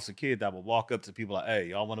me. I was a kid that would walk up to people like, hey,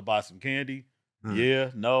 y'all want to buy some candy?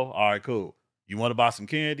 Yeah, no? All right, cool. You want to buy some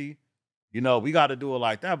candy? You know, we got to do it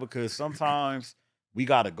like that because sometimes we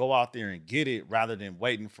got to go out there and get it rather than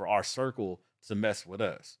waiting for our circle to mess with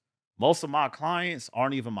us. Most of my clients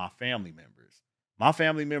aren't even my family members. My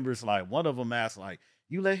family members, like, one of them asked, like,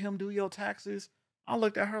 you let him do your taxes? I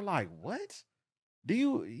looked at her like, what? Do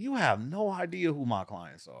you have no idea who my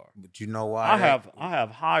clients are? But you know why? I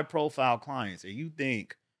have high profile clients, and you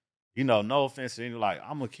think, you know, no offense to any, like,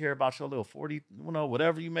 I'm gonna care about your little 40, you know,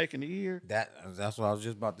 whatever you make in a year. That's what I was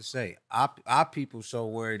just about to say. Our people so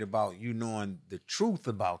worried about you knowing the truth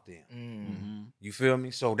about them. Mm-hmm. You feel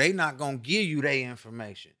me? So they not gonna give you their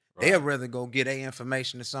information. Right. They'd rather go get their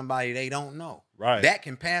information to somebody they don't know. Right. That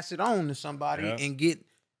can pass it on to somebody and get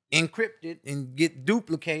encrypted and get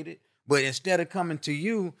duplicated. But instead of coming to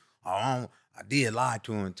you, I did lie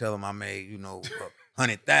to him and tell him I made, you know,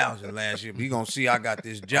 100,000 last year. But you gonna see I got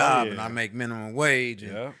this job and I make minimum wage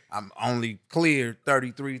and I'm only cleared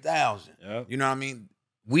 33,000. You know what I mean?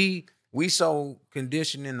 We so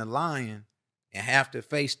conditioned in the lying and have to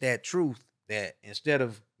face that truth that instead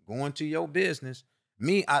of going to your business,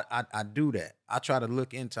 I do that. I try to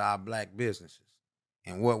look into our black businesses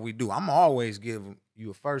and what we do. I'm always give you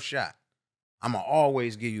a first shot. I'm going to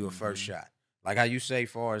always give you a first shot. Like how you say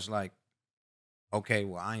far as like, okay,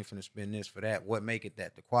 well, I ain't finna spend this for that. What make it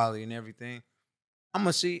that? The quality and everything. I'm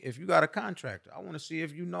going to see if you got a contractor. I want to see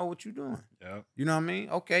if you know what you're doing. Yeah. You know what I mean?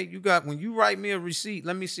 Okay, when you write me a receipt,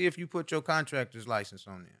 let me see if you put your contractor's license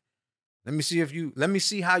on there. Let me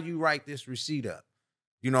see how you write this receipt up.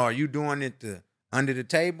 You know, are you doing it the under the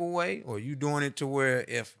table way, or are you doing it to where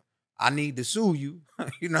if I need to sue you,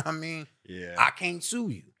 you know what I mean? Yeah. I can't sue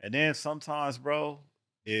you. And then sometimes, bro,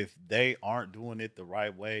 if they aren't doing it the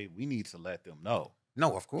right way, we need to let them know.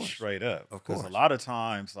 No, of course. Straight up. Of course. Because a lot of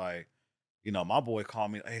times, like, you know, my boy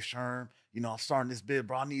called me, hey, Sherm, you know, I'm starting this bid,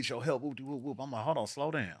 bro. I need your help. Whoop, whoop, whoop. I'm like, hold on,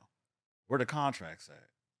 slow down. Where the contracts at?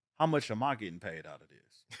 How much am I getting paid out of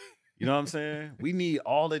this? You know what I'm saying? We need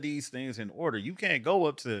all of these things in order. You can't even go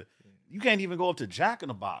up to Jack in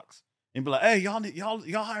the Box and be like, hey, y'all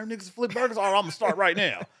hire niggas to flip burgers? All right, I'm gonna start right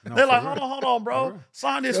now. No, they're like, real. hold on, bro.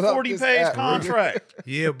 Sign this Fill out 40-page this app, contract.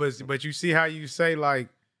 Yeah, but you see how you say like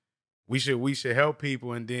we should help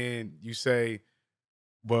people, and then you say,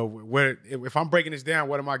 but if I'm breaking this down,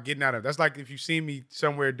 what am I getting out of it? That's like if you see me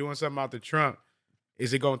somewhere doing something out the trunk,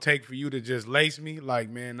 is it gonna take for you to just lace me? Like,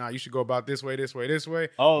 man, nah, you should go about this way, this way, this way.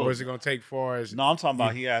 Oh, or is it gonna take far as no? I'm talking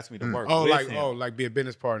about he asked me to work. oh, with like him. like be a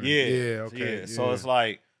business partner. Yeah, okay. Yeah. So it's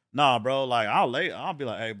like, nah, bro. Like I'll be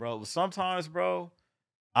like, hey, bro. But sometimes, bro,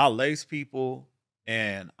 I lace people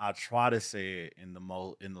and I try to say it in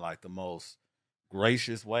the most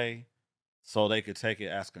gracious way, so they could take it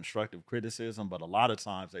as constructive criticism. But a lot of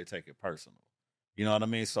times they take it personal. You know what I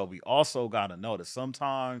mean? So we also got to know that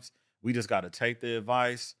sometimes we just got to take the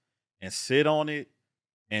advice and sit on it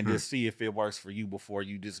and just see if it works for you before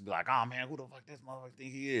you just be like, oh, man, who the fuck this motherfucker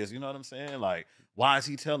think he is? You know what I'm saying? Like, why is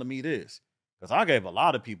he telling me this? Because I gave a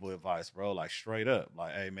lot of people advice, bro, like straight up.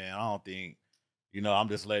 Like, hey, man, I don't think, you know, I'm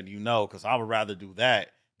just letting you know because I would rather do that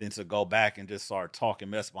than to go back and just start talking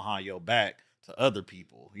mess behind your back to other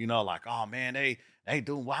people. You know, like, oh, man, they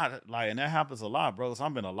do why? Like, and that happens a lot, bro. So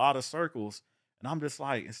I'm in a lot of circles and I'm just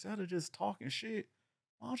like, instead of just talking shit,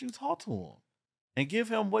 why don't you talk to him and give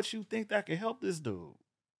him what you think that can help this dude?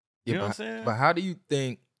 You know what I'm saying? But how do you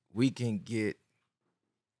think we can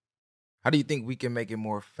make it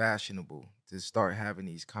more fashionable to start having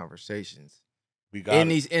these conversations in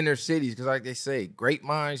these inner cities? Because like they say, great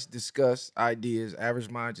minds discuss ideas,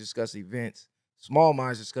 average minds discuss events, small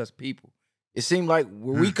minds discuss people. It seemed like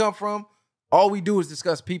where we come from, all we do is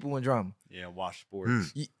discuss people and drama. Yeah, watch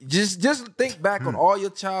sports. Just think back on all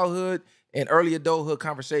your childhood and early adulthood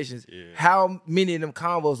conversations. Yeah. How many of them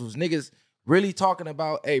convos was niggas really talking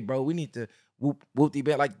about, hey, bro, we need to whoop the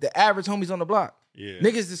band. Like the average homies on the block. Yeah.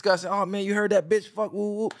 Niggas discussing, oh man, you heard that bitch fuck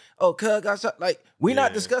woo woo. Oh, cuz got shot. Like, we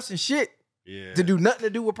not Yeah. discussing shit Yeah. to do nothing to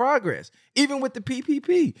do with progress. Even with the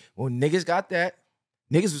PPP. When niggas got that,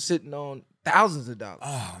 niggas was sitting on thousands of dollars.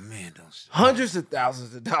 Oh man, don't Hundreds of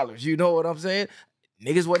thousands of dollars. You know what I'm saying?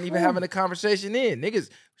 Niggas wasn't even having a conversation then. Niggas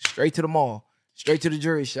straight to the mall, straight to the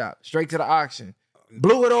jury shop, straight to the auction.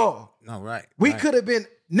 Blew it all. No, right. We right. could have been,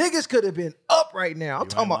 niggas could have been up right now. I'm You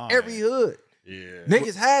talking ain't about every lying. hood. Yeah.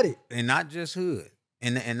 Niggas had it. And not just hood.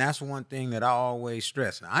 And that's one thing that I always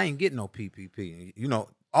stress. Now, I ain't getting no PPP. You know,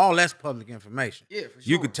 all that's public information. Yeah, for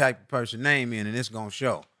You sure. could type the person's name in and it's gonna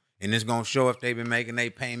show. And it's gonna show if they've been making their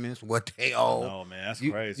payments, what they owe. No, man, that's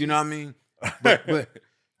You- crazy. You know what I mean? But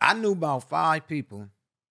I knew about 5 people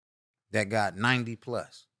that got 90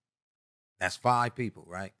 plus. That's 5 people,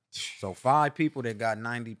 right? So 5 people that got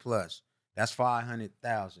 90 plus, that's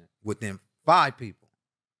 500,000 within 5 people.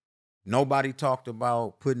 Nobody talked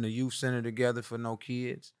about putting a youth center together for no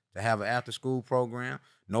kids to have an after school program.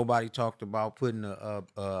 Nobody talked about putting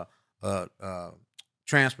a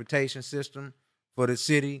transportation system for the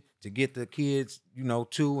city to get the kids, you know,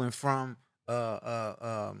 to and from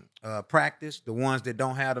practice, the ones that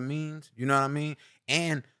don't have the means, you know what I mean?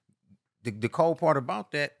 And the cold part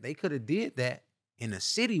about that, they could have did that and the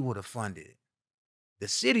city would have funded it. The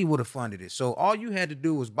city would have funded it. So all you had to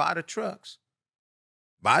do was buy the trucks.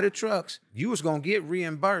 Buy the trucks. You was going to get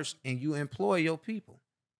reimbursed and you employ your people.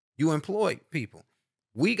 You employ people.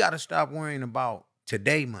 We got to stop worrying about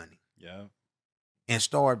today money Yeah. and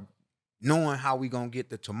start knowing how we going to get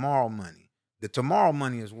the tomorrow money. The tomorrow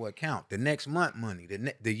money is what count. The next month money,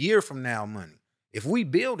 the year from now money. If we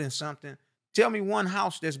building something, tell me one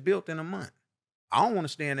house that's built in a month. I don't want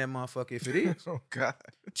to stay in that motherfucker if it is. Oh, God.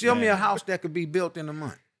 Tell me a Man. house that could be built in a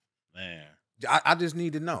month. Man. I just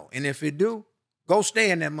need to know. And if it do, go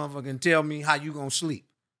stay in that motherfucker and tell me how you gonna sleep.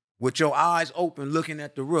 With your eyes open, looking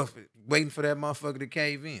at the roof, waiting for that motherfucker to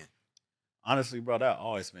cave in. Honestly, bro, that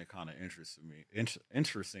always been kind of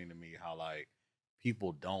interesting to me how like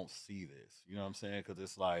people don't see this. You know what I'm saying? Because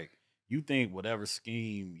it's like you think whatever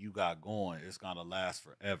scheme you got going is gonna last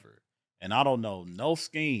forever, and I don't know no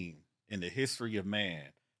scheme in the history of man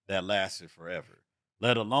that lasted forever.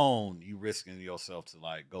 Let alone you risking yourself to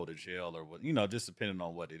like go to jail or what, you know, just depending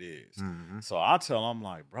on what it is. Mm-hmm. So I tell them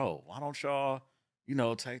like, bro, why don't y'all, you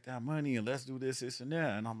know, take that money and let's do this, and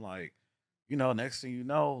that. And I'm like, you know, next thing you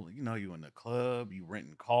know, you in the club, you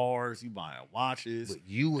renting cars, you buying watches. But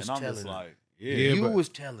you was and I'm telling just them. like, yeah, Yeah, you but was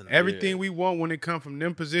telling them. Everything we want when it comes from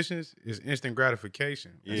them positions is instant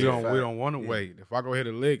gratification. Yeah. We don't Fact. want to Yeah. wait. If I go hit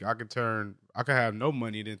a lick, I could have no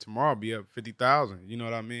money, then tomorrow be up 50,000. You know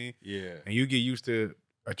what I mean? yeah, And you get used to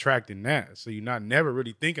attracting that. So you're not never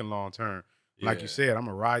really thinking long term. Like yeah. you said, I'm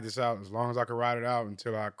gonna ride this out as long as I can ride it out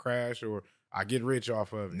until I crash or I get rich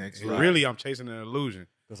off of it. Next And life. really, I'm chasing an illusion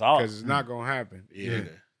because it's not gonna happen. Yeah,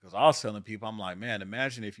 because I was telling people, I'm like, man,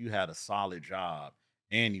 imagine if you had a solid job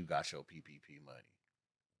and you got your PPP money.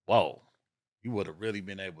 Whoa, you would have really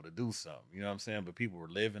been able to do something. You know what I'm saying? But people were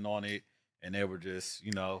living on it and they were just,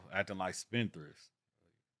 you know, acting like spendthrifts.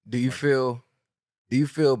 Do you feel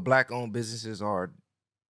black-owned businesses are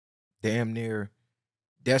damn near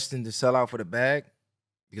destined to sell out for the bag?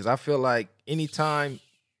 Because I feel like anytime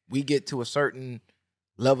we get to a certain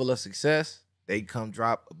level of success, they come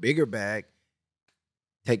drop a bigger bag,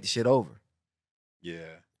 take the shit over. Yeah.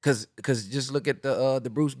 Cause just look at the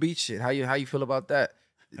Bruce Beach shit. How you feel about that?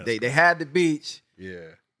 That's They cool. had the beach. Yeah.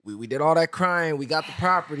 We did all that crying. We got the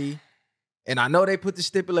property. And I know they put the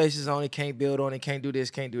stipulations on it, can't build on it, can't do this,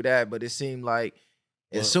 can't do that. But it seemed like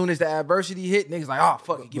Well- as soon as the adversity hit, niggas like, oh,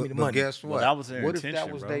 fuck it, give me the But money. guess what? Well, that was their what if that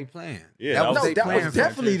intention, was bro. their plan? Yeah, that that was was No, their that plan. was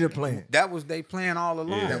definitely the plan. That was their plan all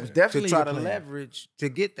along. Yeah. That was definitely to try the to plan. leverage to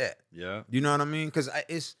get that. Yeah. You know what I mean? Because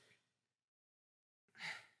it's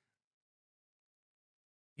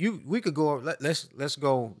we could go. Let's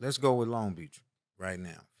go with Long Beach right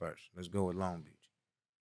now. First, let's go with Long Beach.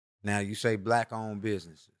 Now you say black-owned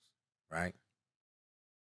businesses, right?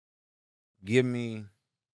 Give me.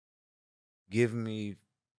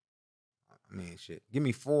 I mean, shit. Give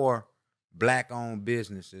me 4 black-owned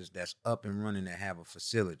businesses that's up and running that have a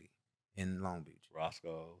facility in Long Beach.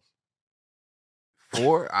 Roscoe's.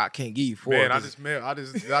 4? I can't give you 4. Man, I 'cause- just met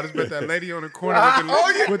that lady on the corner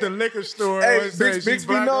Oh, yeah. with the liquor store. Hey, What say, Bixby she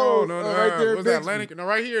black knows, owned, right there in what's that, Bixby. Atlantic? No,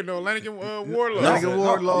 right here. No, Atlantic and Warlow. Atlantic and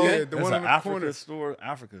Warlow. Yeah, the There's one an on the Africa corner. store.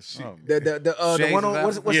 Africa something. the Shades one of on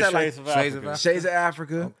what's Africa? that like? Shades of Shades Africa. of Africa. Shades of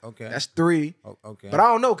Africa. Okay. That's 3. Okay. But I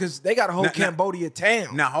don't know because they got a whole Now- Cambodia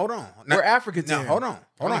town. Now hold on. We're Africa Now town. hold on. I Hold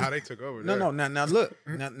don't know on. how they took over. No, there. no. Now look.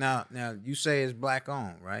 Now you say it's black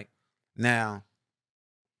owned, right? Now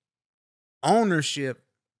ownership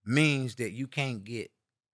means that you can't get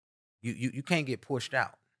you can't get pushed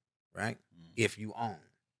out, right? If you own.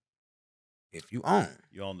 If you own.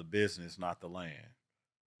 You own the business, not the land.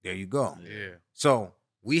 There you go. Yeah. So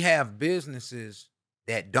we have businesses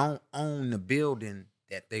that don't own the building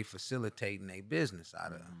that they facilitating a business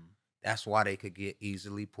out of. That's why they could get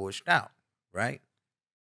easily pushed out, right?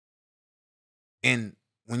 And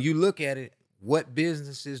when you look at it, what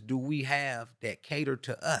businesses do we have that cater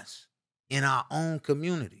to us in our own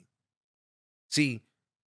community? See,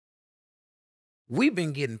 we've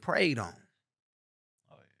been getting preyed on.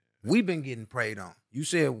 Oh, yeah. We've been getting preyed on. You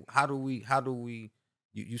said, how do we,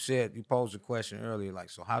 you said, you posed a question earlier, like,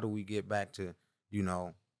 so how do we get back to, you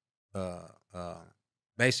know,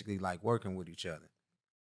 basically like working with each other?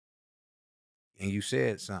 And you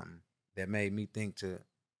said something that made me think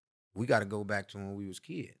we got to go back to when we was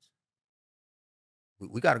kids.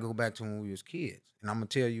 We got to go back to when we was kids. And I'm going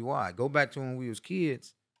to tell you why. Go back to when we was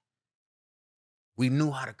kids. We knew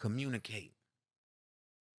how to communicate.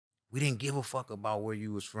 We didn't give a fuck about where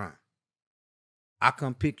you was from. I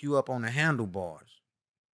come pick you up on the handlebars.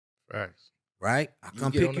 Facts. Right? I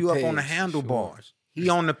come pick you up on the handlebars. Sure. He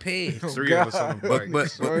on the pegs. Three of us on the bike.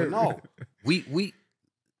 But no.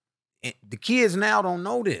 The kids now don't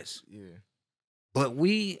know this. Yeah. But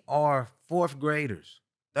we are 4th graders,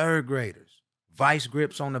 3rd graders, vice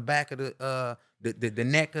grips on the back of the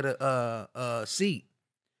neck of the seat,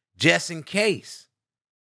 just in case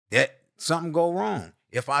that something go wrong.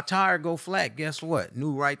 If our tire go flat, guess what?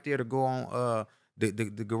 Knew right there to go on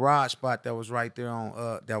the garage spot that was right there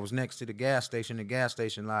on that was next to the gas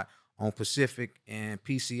station lot on Pacific and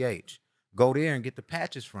PCH. Go there and get the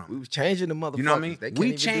patches from. We was changing the motherfuckers. You know what I mean?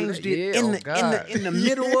 We changed it in the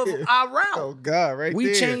middle of our route. Oh God, right we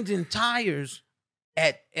there. We changing tires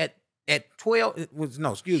at 12. It was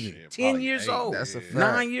 10 years old. That's a fact.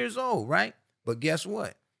 9 years old, right? But guess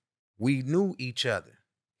what? We knew each other.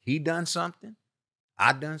 He done something.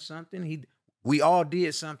 I done something. We all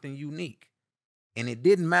did something unique, and it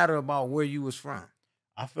didn't matter about where you was from.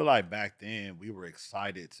 I feel like back then we were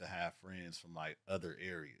excited to have friends from like other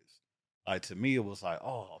areas. Like, to me, it was like,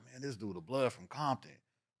 oh, man, this dude, the blood from Compton.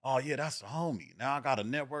 Oh, yeah, that's the homie. Now I got a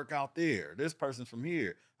network out there. This person's from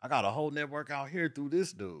here. I got a whole network out here through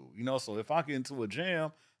this dude. You know, so if I get into a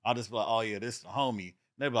jam, I'll just be like, oh, yeah, this is the homie.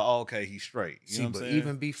 They be like, oh, okay, he's straight. You know what I'm saying?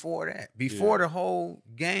 Even before that, before the whole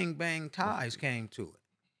gang bang ties came to it,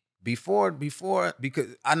 before,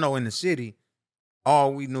 because I know in the city,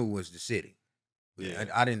 all we knew was the city. Yeah.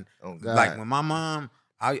 I didn't, like when my mom,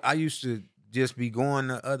 I used to just be going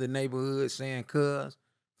to other neighborhoods saying, cuz,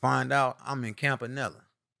 find out I'm in Campanella.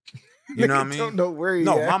 You know what I mean? Don't know where you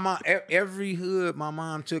my mom, every hood my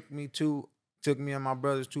mom took me and my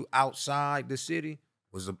brothers to outside the city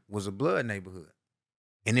was a blood neighborhood.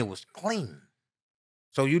 And it was clean.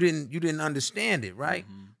 So you didn't understand it, right?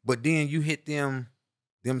 Mm-hmm. But then you hit them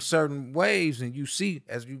certain waves and you see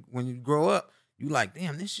when you grow up, you like,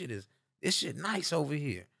 damn, this shit nice over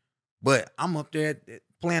here. But I'm up there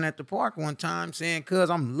playing at the park one time saying,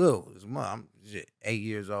 cuz I'm little. I'm 8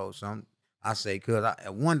 years old. So I say, cuz I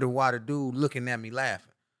wonder why the dude looking at me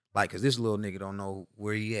laughing. Like, cuz this little nigga don't know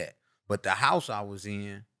where he at. But the house I was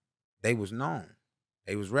in, they was known.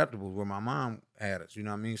 They was reputable where my mom had us, you know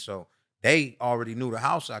what I mean? So they already knew the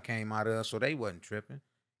house I came out of, so they wasn't tripping.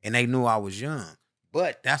 And they knew I was young.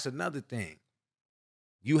 But that's another thing.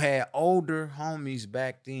 You had older homies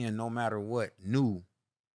back then, no matter what, knew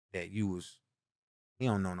that he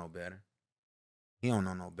don't know no better. He don't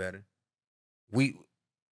know no better.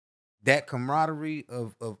 That camaraderie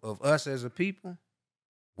of us as a people,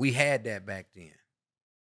 we had that back then.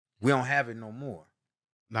 We don't have it no more.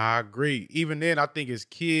 Nah, I agree. Even then, I think as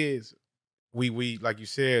kids, we like you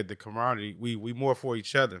said, the camaraderie, we more for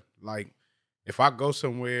each other. Like, if I go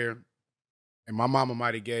somewhere and my mama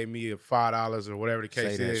might have gave me $5 or whatever the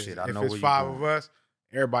case is, if it's 5 of us,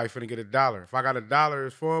 everybody finna get $1. If I got $1,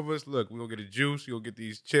 it's 4 of us, look, we're gonna get a juice, you're gonna get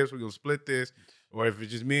these chips, we're gonna split this. Or if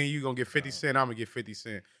it's just me and you, gonna get 50 cents, I'm gonna get 50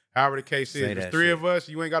 cents. However the case is, if it's 3 of us,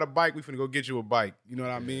 you ain't got a bike, we finna go get you a bike. You know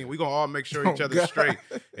what I mean? We gonna all make sure each other's straight.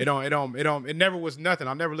 It never was nothing.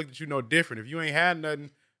 I never looked at you no different. If you ain't had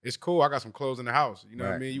nothing, it's cool. I got some clothes in the house. You know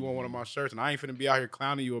what I mean? You want one of my shirts, and I ain't finna be out here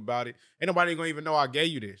clowning you about it. Ain't nobody gonna even know I gave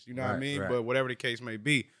you this. You know what I mean? But whatever the case may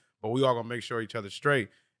be, but we all gonna make sure each other's straight.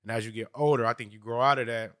 And as you get older, I think you grow out of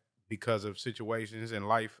that because of situations and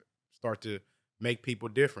life start to make people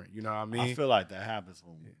different. You know what I mean? I feel like that happens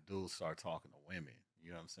when dudes start talking to women. You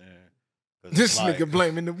know what I'm saying? This nigga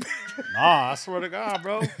blaming the Nah, I swear to God,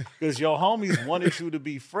 bro. Because your homies wanted you to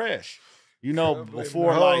be fresh. You know,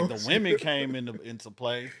 before like the women came into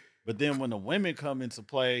play, But then when the women come into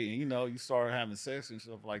play and, you start having sex and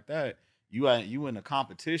stuff like that, you in a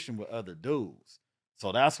competition with other dudes.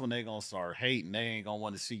 So that's when they gonna start hating. They ain't gonna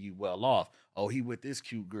want to see you well off. Oh, he with this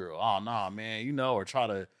cute girl. Oh, nah, man, or try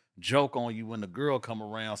to joke on you when the girl come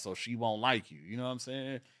around so she won't like you. You know what I'm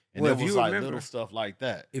saying? And Well, it was like little stuff like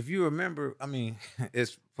that. If you remember, I mean,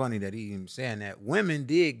 it's funny that he even saying that. Women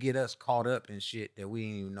did get us caught up in shit that we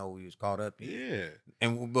didn't even know we was caught up in. Yeah.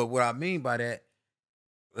 But what I mean by that,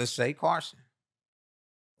 let's say Carson.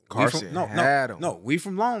 Carson had him. No, we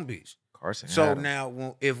from Long Beach. Carson So had him.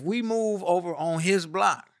 now, if we move over on his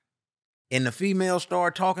block and the females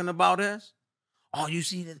start talking about us, oh, you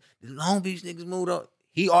see the Long Beach niggas moved up.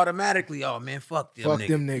 He automatically, oh man, fuck them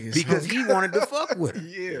niggas. Because he wanted to fuck with her.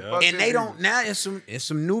 Yeah. And they don't, now it's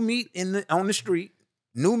some new meat on the street.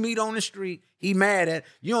 New meat on the street. He mad at,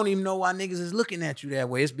 you don't even know why niggas is looking at you that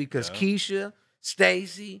way. It's because Keisha,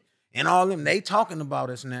 Stacy, and all them, they talking about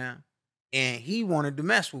us now. And he wanted to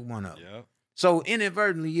mess with one of them. Yeah. So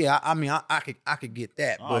inadvertently, yeah, I mean, I could get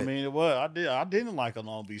that. But I mean, I didn't like a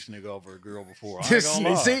Long Beach nigga over a girl before. I ain't gonna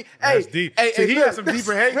lie. See, That's deep. See, he has some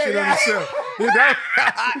deeper hatred on himself.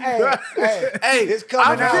 It's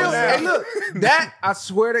coming out now. Hey, look, that I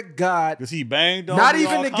swear to God, Because he banged on not me,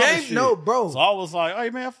 even all the kind of game. shit. No, bro. So I was like, hey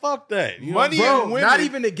man, fuck that. You know Money what I'm saying? and women not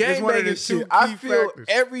even the is game one of the banging two shit. I key feel factors.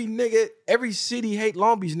 every nigga, every city hate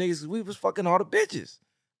Long Beach niggas because we was fucking all the bitches.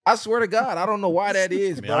 I swear to God, I don't know why that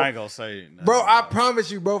is, I mean, bro. I ain't gonna say nothing Bro, I about it.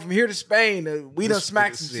 promise you, bro, from here to Spain, we done This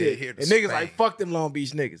smacked nigga some said shit. here to And niggas Spain. like, fuck them Long Beach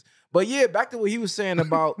niggas. But yeah, back to what he was saying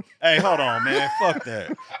about, Hey, hold on, man. Fuck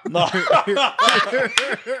that. No.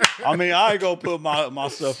 I mean, I ain't gonna put my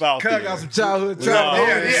stuff out there. I got some childhood Nah,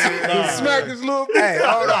 trauma. nah. Smack this little bitch. hey,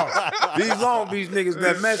 hold on. These Long Beach niggas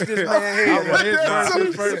that messed this man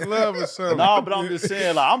head. First love or something. No, but I'm just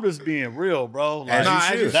saying, like, I'm just being real, bro. Like,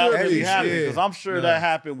 As you should. that As really you happened should. because I'm sure that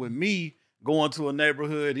happened with me going to a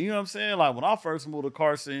neighborhood. You know what I'm saying? Like when I first moved to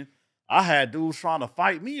Carson, I had dudes trying to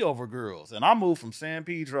fight me over girls, and I moved from San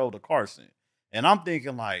Pedro to Carson, and I'm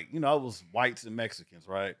thinking like, it was whites and Mexicans,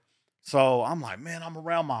 right? So I'm like, man, I'm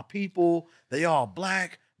around my people. They all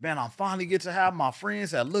black. Man, I finally get to have my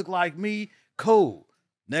friends that look like me. Cool.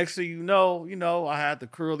 Next thing you know, I had the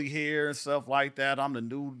curly hair and stuff like that. I'm the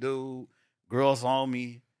new dude. Girls on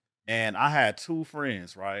me. And I had two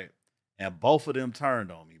friends, right? And both of them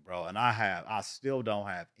turned on me, bro. And I still don't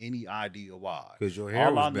have any idea why. Because your hair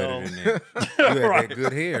All I was better know- than that. You had Right. that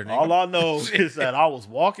good hair, nigga. All I know is that I was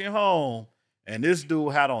walking home and this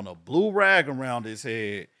dude had on a blue rag around his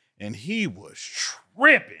head and he was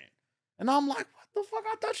tripping. And I'm like, what the fuck?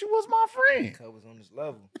 I thought you was my friend. Covers on this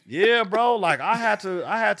level. Yeah, bro. Like I had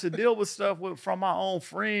to deal with stuff from my own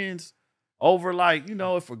friends over like,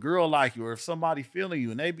 if a girl like you or if somebody feeling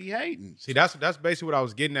you and they be hating. See, that's basically what I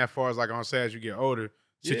was getting at. Far as like I'm saying, as you get older,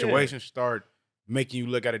 Yeah. situations start making you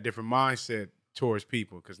look at a different mindset towards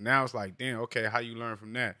people. Because now it's like, damn, okay, how you learn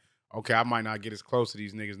from that? Okay, I might not get as close to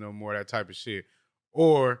these niggas no more, that type of shit.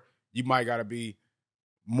 Or you might gotta be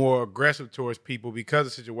more aggressive towards people because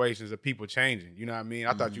of situations of people changing. You know what I mean?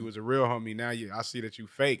 I thought you was a real homie. Now I see that you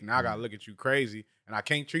fake. Now I gotta look at you crazy, and I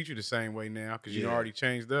can't treat you the same way now because you Yeah. already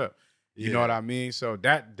changed up. You Yeah. know what I mean? So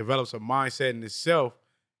that develops a mindset in itself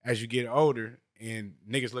as you get older, and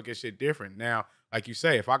niggas look at shit different. Now, like you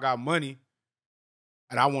say, if I got money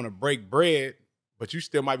and I want to break bread, but you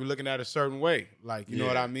still might be looking at it a certain way. Like, you know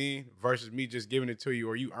what Yeah. I mean? Versus me just giving it to you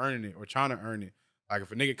or you earning it or trying to earn it. Like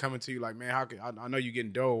if a nigga coming to you like, man, how can I know you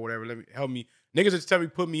getting dough or whatever, let me help me. Niggas just tell me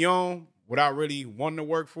put me on without really wanting to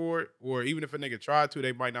work for it. Or even if a nigga tried to,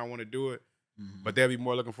 they might not want to do it. But they'll be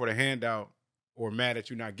more looking for the handout or mad that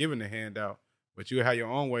you're not giving the handout. But you have your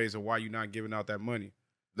own ways of why you're not giving out that money.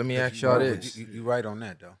 Let me ask You y'all right, this. You right on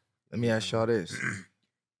that, though. Let me ask y'all this.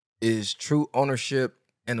 Is true ownership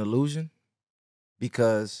an illusion?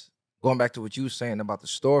 Because going back to what you were saying about the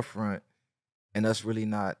storefront and us really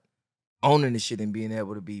not owning the shit and being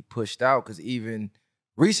able to be pushed out, because even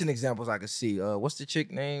recent examples I could see, what's the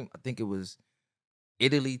chick name? I think it was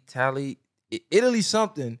Italy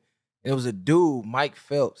something. And it was a dude, Mike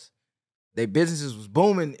Phelps. Their businesses was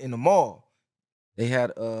booming in the mall. They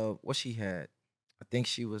had what she had? I think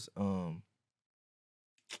she was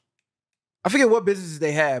I forget what businesses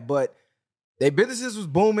they had, but their businesses was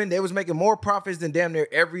booming. They was making more profits than damn near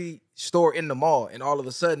every store in the mall. And all of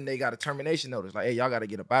a sudden they got a termination notice. Like, hey, y'all gotta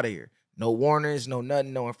get up out of here. No warnings, no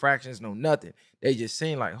nothing, no infractions, no nothing. They just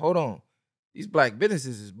seen like, hold on, these black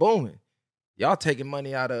businesses is booming. Y'all taking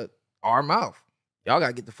money out of our mouth. Y'all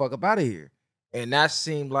gotta get the fuck up out of here. And that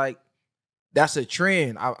seemed like that's a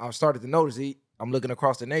trend. I started to notice it. I'm looking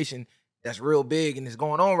across the nation. That's real big and it's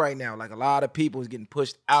going on right now. Like a lot of people is getting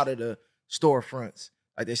pushed out of the storefronts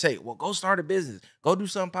Like they say, well, go start a business. Go do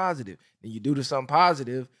something positive. Then you do the something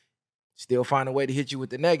positive, still find a way to hit you with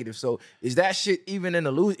the negative. So is that shit even an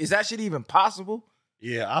illusion? Is that shit even possible?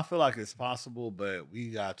 Yeah, I feel like it's possible, but we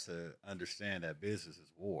got to understand that business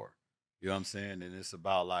is war. You know what I'm saying? And it's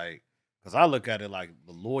about like, because I look at it like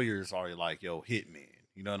the lawyers are like, yo, hitmen.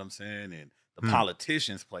 You know what I'm saying? And the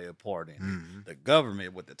politicians play a part in it. The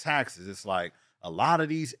government with the taxes. It's like a lot of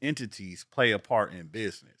these entities play a part in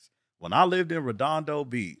business. When I lived in Redondo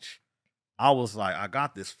Beach, I was like, I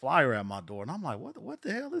got this flyer at my door, and I'm like, what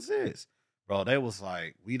the hell is this? Bro, they was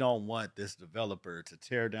like, we don't want this developer to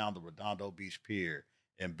tear down the Redondo Beach Pier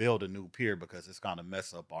and build a new pier because it's going to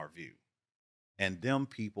mess up our view. And them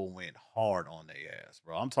people went hard on their ass,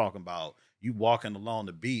 bro. I'm talking about you walking along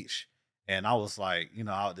the beach, and I was like, you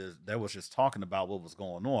know, they was just talking about what was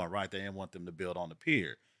going on, right? They didn't want them to build on the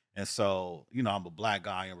pier. And so, you know, I'm a black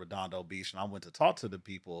guy in Redondo Beach, and I went to talk to the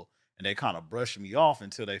people, and they kind of brushed me off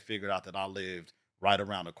until they figured out that I lived right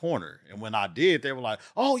around the corner. And when I did, they were like,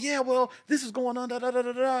 "Oh yeah, well, this is going on, da da da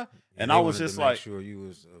da da." And I was just like, sure you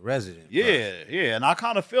was a resident. Yeah, yeah. And I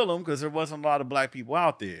kind of feel them because there wasn't a lot of black people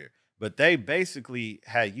out there, but they basically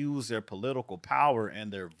had used their political power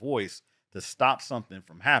and their voice to stop something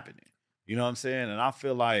from happening. You know what I'm saying? And I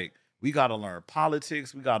feel like we got to learn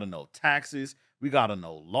politics. We got to know taxes. We got to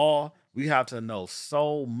know law. We have to know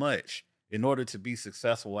so much in order to be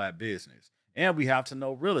successful at business. And we have to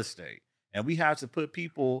know real estate. And we have to put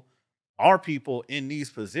our people in these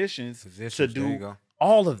positions to do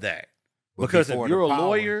all of that. But because if you're a power,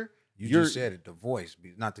 lawyer, you just said it, the voice,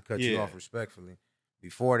 not to cut you off respectfully.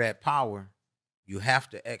 Before that power, you have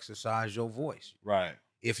to exercise your voice. Right.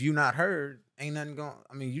 If you're not heard, ain't nothing going,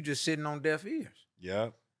 you just sitting on deaf ears.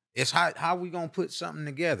 Yeah. It's how we going to put something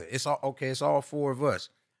together. It's all, okay, it's all four of us.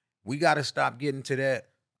 We got to stop getting to that,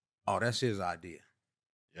 oh, that's his idea.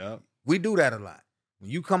 Yeah. We do that a lot. When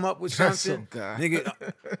you come up with something, nigga,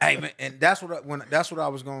 hey man, and that's what I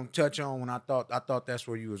was gonna touch on when I thought that's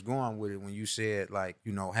where you was going with it when you said like,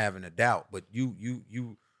 you know, having a doubt, but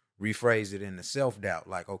you rephrased it in the self-doubt.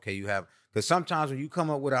 Like, okay, you have, because sometimes when you come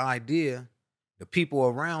up with an idea, the people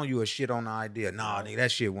around you are shit on the idea. Nah, nigga,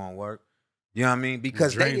 that shit won't work. You know what I mean?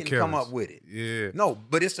 Because they didn't come up with it. Yeah. No,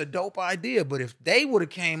 but it's a dope idea. But if they would have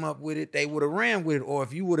came up with it, they would have ran with it. Or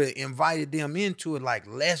if you would have invited them into it, like,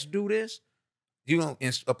 let's do this. You know,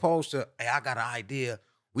 as opposed to, hey, I got an idea.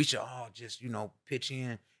 We should all just, you know, pitch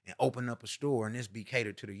in and open up a store and this be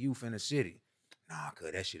catered to the youth in the city. Nah,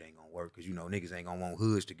 cuz that shit ain't gonna work because, you know, niggas ain't gonna want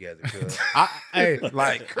hoods together. I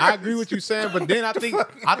agree with you saying, but then I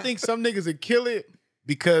think some niggas would kill it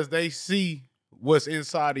because they see what's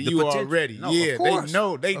inside of you already. No, yeah, they Of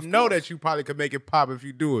know course. that you probably could make it pop if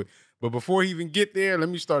you do it. But before he even get there, let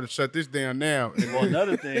me start to shut this down now. Well,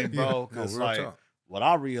 another thing, bro, No, because real like talk. what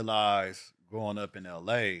I realized growing up in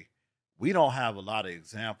LA, we don't have a lot of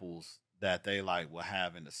examples that they like will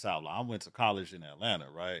have in the South. Like, I went to college in Atlanta,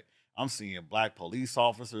 right? I'm seeing black police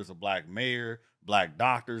officers, a black mayor, black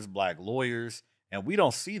doctors, black lawyers, and we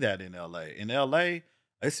don't see that in LA. In LA,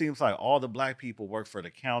 it seems like all the black people work for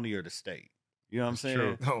the county or the state. You know what I'm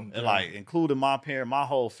saying? True. And like, including my parent, my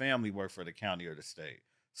whole family work for the county or the state.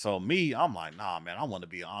 So me, I'm like, nah, man, I want to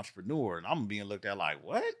be an entrepreneur. And I'm being looked at like,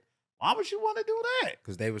 what? Why would you want to do that?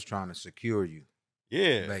 Because they was trying to secure you,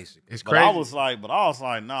 Yeah. basically. It's But crazy. I was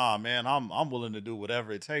like, nah, man, I'm willing to do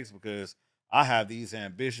whatever it takes because I have these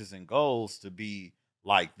ambitions and goals to be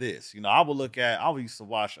like this. You know, I used to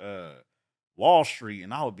watch Wall Street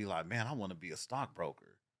and I would be like, man, I want to be a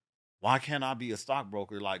stockbroker. Why can't I be a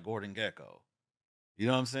stockbroker like Gordon Gekko? You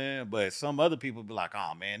know what I'm saying? But some other people be like,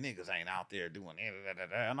 oh man, niggas ain't out there doing that.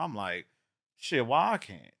 And I'm like, shit, why I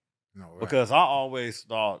can't? No, right. Because I always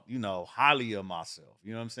thought, you know, highly of myself.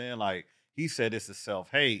 You know what I'm saying? Like he said it's a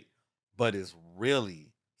self-hate, but it's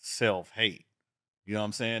really self-hate. You know what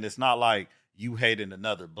I'm saying? It's not like you hating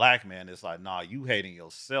another black man. It's like, nah, you hating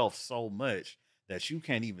yourself so much that you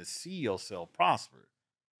can't even see yourself prosper.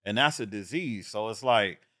 And that's a disease. So it's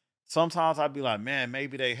like, sometimes I'd be like, man,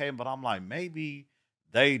 maybe they hate, but I'm like, maybe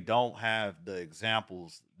they don't have the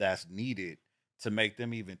examples that's needed to make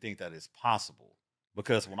them even think that it's possible.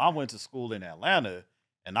 Because when I went to school in Atlanta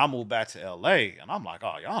and I moved back to LA, and I'm like,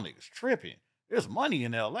 oh, y'all niggas tripping. There's money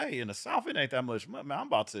in LA. In the South, it ain't that much money. Man, I'm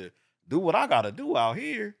about to do what I got to do out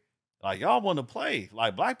here. Like, y'all want to play.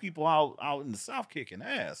 Like, black people out in the South kicking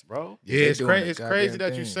ass, bro. Yeah, it's doing It's the crazy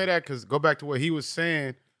goddamn that you thing. say that because go back to what he was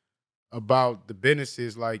saying about the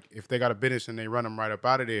businesses. Like, if they got a business and they run them right up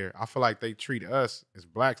out of there, I feel like they treat us as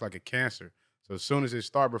blacks like a cancer. So as soon as it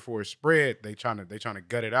start before it spread, they trying to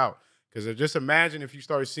gut it out. Because just imagine if you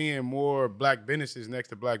start seeing more black businesses next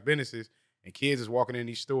to black businesses, And kids is walking in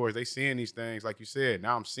these stores, they seeing these things, like you said.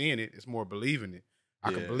 Now I'm seeing it. It's more believing it.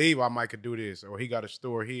 I can believe I might could do this, or he got a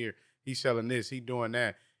store here. He's selling this. He doing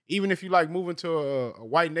that. Even if you like moving to a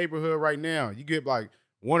white neighborhood right now, you get like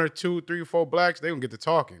 1 or 2, 3 or 4 blacks, they gonna get to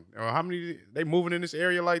talking. How many they moving in this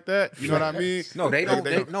area like that? You know what I mean? No, they don't.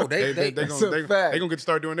 They gonna get to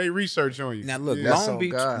start doing their research on you. Now look,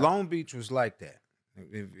 Long Beach was like that.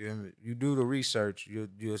 If you do the research,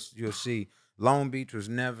 you'll see Long Beach was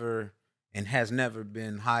never and has never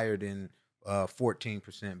been higher than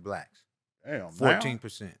 14% blacks. Damn,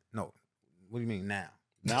 14%. No, what do you mean now?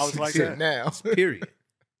 Now it's like that. Now, It's period.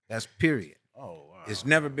 That's period. Oh wow. It's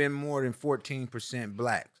never been more than 14%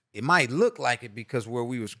 blacks. It might look like it because where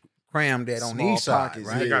we was crammed at on the Small east side, pockets,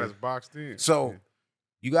 right? They got us boxed in. So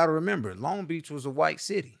you got to remember, Long Beach was a white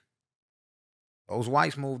city. Those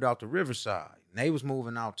whites moved out to Riverside. And they was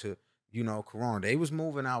moving out to, Corona. They was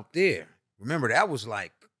moving out there. Remember, that was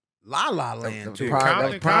like La La Land too.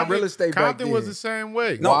 Prime real estate back Compton was then. the same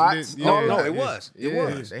way. No, Watts, all no, that. it was. It Yeah,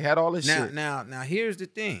 was. They had all this shit. Now, here's the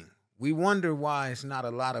thing. We wonder why it's not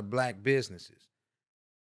a lot of black businesses.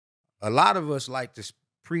 A lot of us like to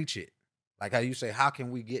preach it. Like how you say, how do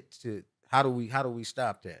we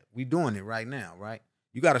stop that? We doing it right now, right?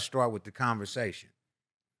 You got to start with the conversation.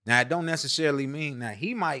 Now, it don't necessarily mean that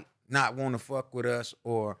he might not want to fuck with us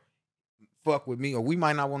or fuck with me, or we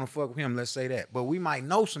might not want to fuck with him, let's say that. But we might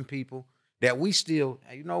know some people that we still,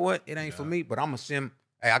 hey, you know what? It ain't for me, but I'm going to send,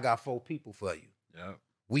 hey, I got 4 people for you. Yeah.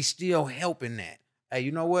 We still helping that. Hey,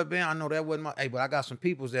 you know what, man? I know that wasn't hey, but I got some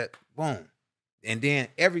peoples that, boom. And then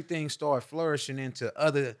everything started flourishing into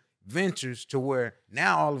other ventures to where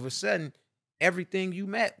now all of a sudden, everything you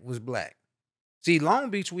met was black. See, Long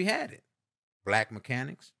Beach, we had it. Black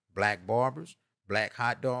mechanics, black barbers, black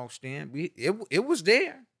hot dog stand. It was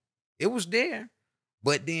there. It was there.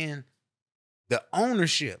 But then the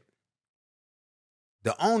ownership,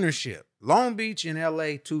 Long Beach and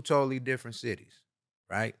LA, 2 totally different cities,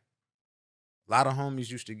 right? A lot of homies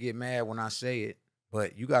used to get mad when I say it,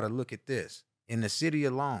 but you got to look at this. In the city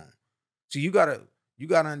alone, so you gotta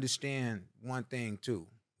understand one thing too.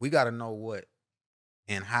 We gotta know what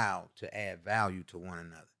and how to add value to one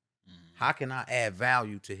another. Mm-hmm. How can I add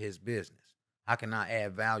value to his business? How can I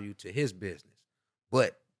add value to his business?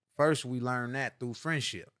 But first, we learn that through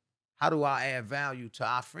friendship. How do I add value to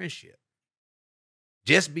our friendship?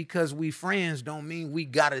 Just because we friends don't mean we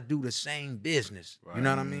gotta do the same business. Right. You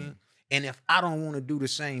know what I mean? And if I don't want to do the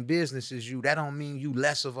same business as you, that don't mean you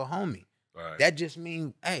less of a homie. Right. That just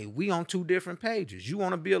means, hey, we on 2 different pages. You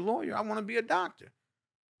want to be a lawyer, I want to be a doctor.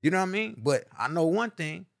 You know what I mean? But I know one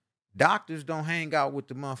thing, doctors don't hang out with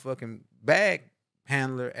the motherfucking bag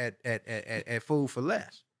handler at Food for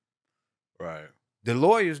Less. Right. The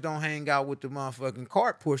lawyers don't hang out with the motherfucking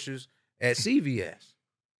cart pushers at CVS.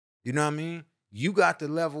 You know what I mean? You got to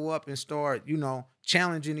level up and start,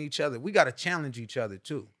 challenging each other. We got to challenge each other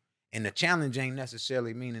too. And the challenge ain't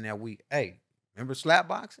necessarily meaning that hey, remember slap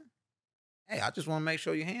boxing? Hey, I just want to make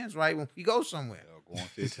sure your hand's right when we go somewhere. Going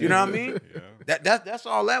 15. You know what I mean? Yeah. That's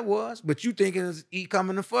all that was. But you thinking he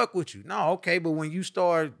coming to fuck with you. No, okay, but when you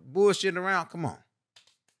start bullshitting around, come on.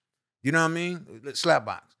 You know what I mean? Slap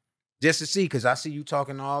box. Just to see, because I see you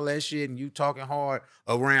talking all that shit and you talking hard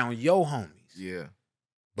around your homies. Yeah.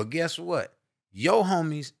 But guess what? Your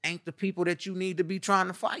homies ain't the people that you need to be trying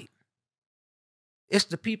to fight. It's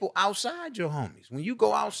the people outside your homies. When you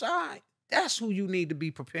go outside, that's who you need to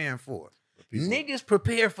be preparing for. Niggas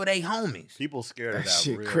prepare for their homies. People scared of that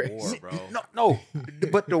shit real crazy. war, bro. No.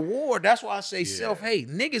 But the war, that's why I say self-hate.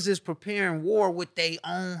 Niggas is preparing war with their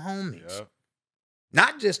own homies. Yep.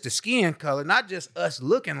 Not just the skin color, not just us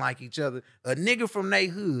looking like each other. A nigga from their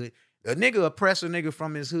hood, a nigga oppress a nigga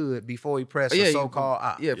from his hood before he press a so-called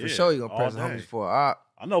op. Yeah, for sure you gonna press a homie before a op.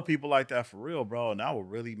 I know people like that for real, bro, and that would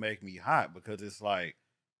really make me hot because it's like,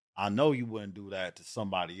 I know you wouldn't do that to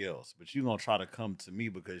somebody else, but you're going to try to come to me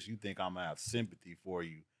because you think I'm going to have sympathy for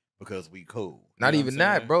you because we cool. Not even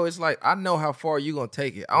that, bro. It's like, I know how far you going to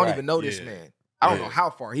take it. I don't even know this man. I don't know how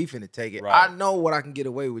far he finna take it. Right. I know what I can get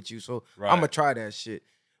away with you, so I'm going to try that shit.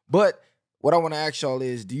 But what I want to ask y'all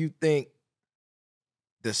is, do you think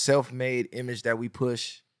the self-made image that we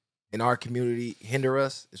push in our community hinder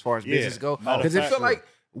us as far as business go? Because it feel like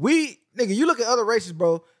nigga, you look at other races,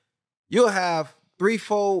 bro, you'll have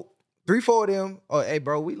 3-4 of them. Oh, hey,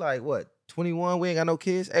 bro, we like what? 21, we ain't got no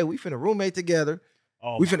kids. Hey, we finna roommate together.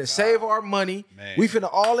 Oh, we finna save our money. Man. We finna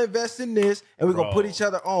all invest in this, and we gonna put each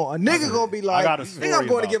other on. A nigga gonna be like, nigga, I'm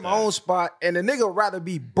going to get my own spot, and the nigga rather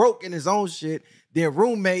be broke in his own shit than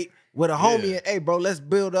roommate with a homie. And hey, bro, let's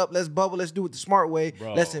build up, let's bubble, let's do it the smart way.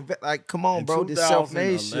 Bro, let's invest. Like, come on, bro, this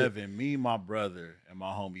self-made shit. Me, my brother, and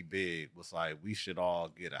my homie Big was like, we should all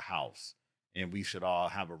get a house and we should all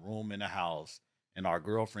have a room in the house and our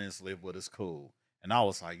girlfriends live with us cool. And I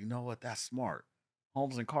was like, you know what? That's smart.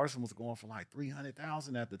 Homes in Carson was going for like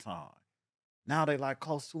 300,000 at the time. Now they like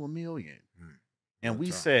close to $1 million. And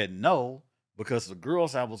we said no because the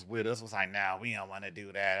girls that was with us was like, nah, we don't want to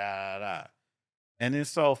do that. And then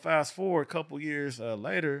so fast forward a couple years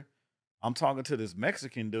later, I'm talking to this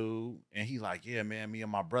Mexican dude, and he like, yeah, man, me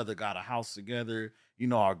and my brother got a house together. You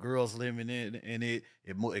know, our girls living in it.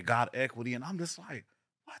 It got equity. And I'm just like,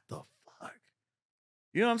 what the fuck?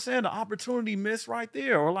 You know what I'm saying? The opportunity missed right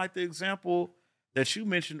there. Or like the example that you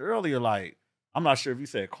mentioned earlier, like, I'm not sure if you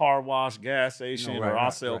said car wash, gas station, or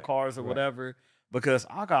I'll sell cars or whatever, because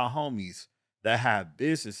I got homies that have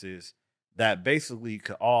businesses that basically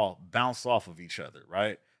could all bounce off of each other,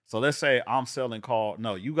 right? So let's say I'm selling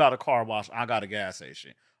no, you got a car wash, I got a gas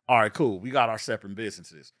station. All right, cool. We got our separate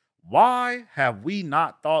businesses. Why have we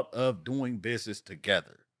not thought of doing business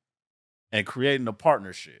together and creating a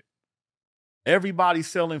partnership? Everybody's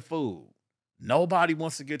selling food. Nobody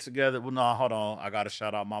wants to get together. Well, no, hold on. I got to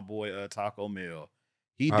shout out my boy Taco Mill.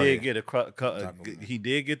 He did get he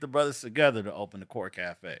did get the brothers together to open the Court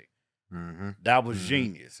Cafe. That was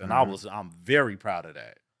genius, and I'm very proud of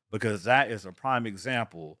that because that is a prime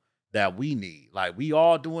example that we need. Like we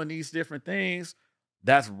all doing these different things.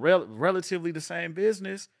 That's relatively the same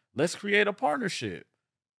business. Let's create a partnership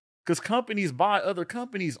because companies buy other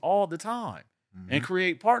companies all the time and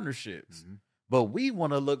create partnerships. But we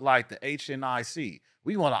want to look like the HNIC.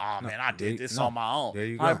 We want to, I did this on my own. There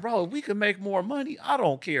you go. Like, bro, if we can make more money, I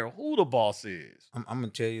don't care who the boss is. I'm going to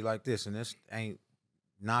tell you like this, and this ain't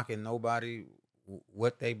knocking nobody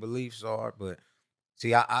what they beliefs are, but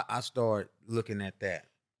see, I start looking at that,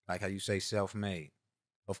 like how you say self-made.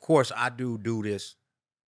 Of course, I do this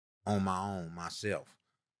on my own, myself,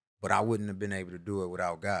 but I wouldn't have been able to do it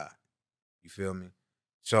without God. You feel me?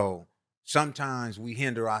 So sometimes we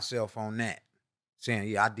hinder ourselves on that. Saying,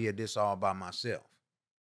 yeah, I did this all by myself.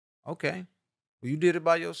 Okay. Well, you did it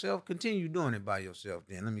by yourself. Continue doing it by yourself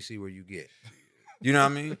then. Let me see where you get. You know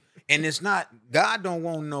what I mean? And it's not, God don't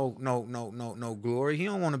want no glory. He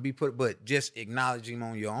don't want to be put, but just acknowledge him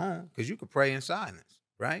on your own because you could pray in silence,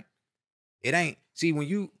 right? It ain't, see, when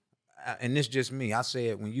you, and this just me, I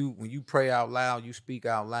said, when you pray out loud, you speak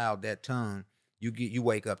out loud, that tongue, you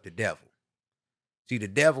wake up the devil. See, the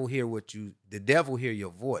devil hear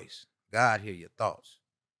your voice. God hear your thoughts,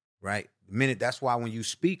 right? That's why when you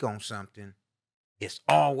speak on something, it's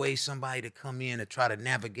always somebody to come in to try to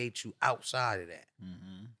navigate you outside of that.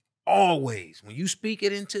 Always. When you speak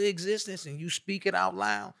it into existence and you speak it out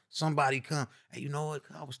loud, somebody come, hey, you know what?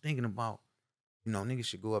 I was thinking about, niggas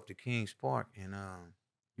should go up to Kings Park and,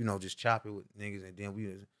 just chop it with niggas and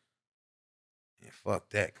then fuck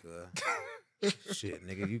that, cuz. Shit,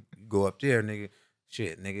 nigga, you go up there, nigga.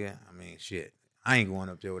 Shit, nigga. I mean, shit. I ain't going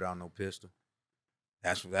up there without no pistol.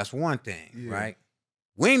 That's one thing, right?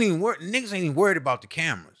 We ain't even niggas ain't even worried about the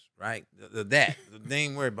cameras, right? They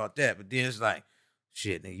ain't worried about that. But then it's like,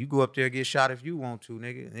 shit, nigga, you go up there and get shot if you want to,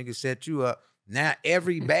 nigga. Nigga set you up. Now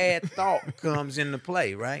every bad thought comes into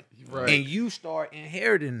play, right? And you start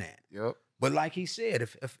inheriting that. Yep. But like he said,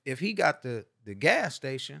 if he got the gas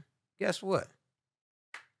station, guess what?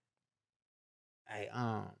 Hey,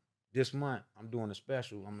 this month, I'm doing a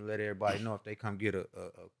special. I'm going to let everybody know if they come get a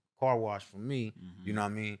car wash from me, you know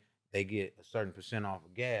what I mean? They get a certain % off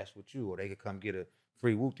of gas with you, or they could come get a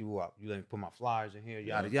free whoop-de-whoop. You let me put my flyers in here,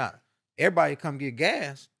 yada, yada. Everybody come get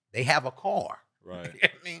gas, they have a car. Right. You know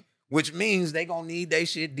what I mean? Which means they going to need their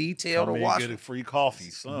shit detailed or washed. Get a free coffee,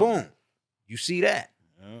 son. Boom. You see that?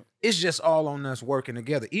 Yep. It's just all on us working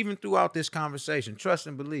together. Even throughout this conversation, trust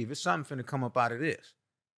and believe, it's something finna come up out of this.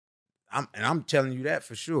 I'm telling you that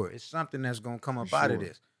for sure. It's something that's going to come up out of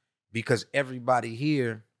this. Because everybody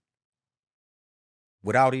here,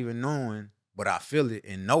 without even knowing, but I feel it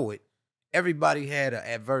and know it, everybody had an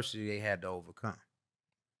adversity they had to overcome.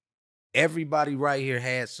 Everybody right here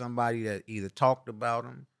had somebody that either talked about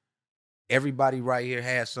them. Everybody right here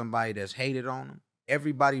has somebody that's hated on them.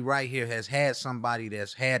 Everybody right here has had somebody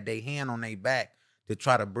that's had their hand on their back to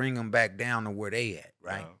try to bring them back down to where they at,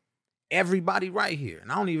 right? Wow. Everybody right here.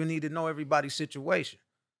 And I don't even need to know everybody's situation.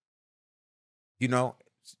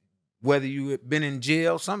 Whether you been in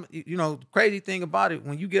jail, the crazy thing about it,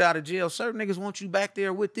 when you get out of jail, certain niggas want you back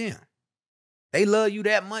there with them. They love you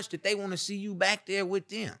that much that they want to see you back there with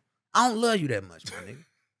them. I don't love you that much, my nigga.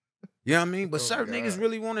 You know what I mean? But certain niggas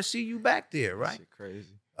really want to see you back there, right? Shit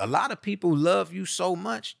crazy. A lot of people love you so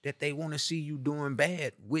much that they want to see you doing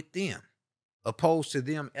bad with them, opposed to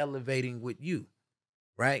them elevating with you,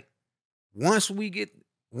 right? Once we get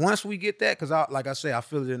once we get that, because like I say, I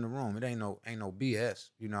feel it in the room. It ain't no BS.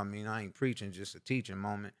 You know what I mean? I ain't preaching, just a teaching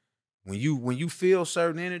moment. When you feel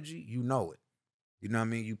certain energy, you know it. You know what I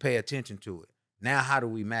mean? You pay attention to it. Now, how do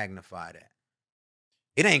we magnify that?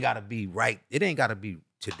 It ain't got to be right. It ain't got to be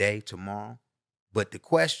today, tomorrow. But the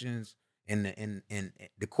questions and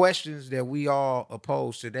the questions that we all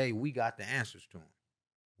oppose today, we got the answers to them.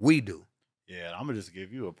 We do. Yeah, I'm gonna just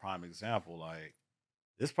give you a prime example. Like,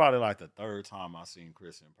 it's probably like the third time I seen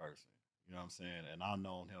Chris in person. You know what I'm saying? And I've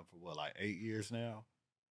known him for what, like 8 years now?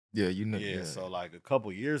 Yeah, you know. Yeah, so like a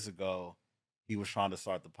couple years ago, he was trying to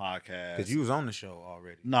start the podcast. Because you was on the show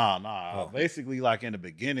already. Nah. Oh. Basically, like in the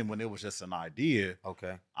beginning when it was just an idea,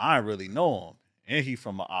 Okay. I didn't really know him. And he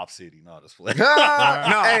from an op city, no, this place.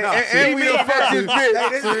 And we gonna fuck this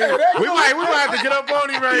bitch. We might have to get up on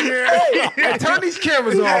him right here. Hey, turn these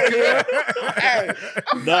cameras off, kid.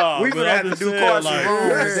 Nah, we but gonna I'm have to just do saying, Carson like, Room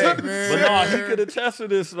Yeah, today. man. But no, he could attest to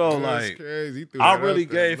this though. That's Like, crazy. He threw I that really out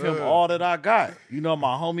there. gave him Love. all that I got. You know,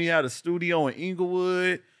 my homie had a studio in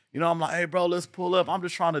Inglewood. You know, I'm like, hey, bro, let's pull up. I'm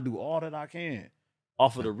just trying to do all that I can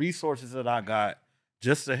off of the resources that I got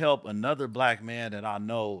just to help another black man that I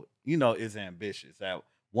know, you know, is ambitious, that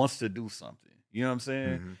wants to do something. You know what I'm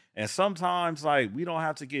saying? Mhm. And sometimes, like, we don't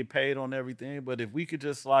have to get paid on everything, but if we could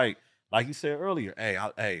just, like you said earlier, hey,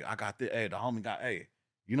 I got this. Hey, the homie got, hey,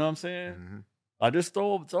 you know what I'm saying? Mhm. Like, just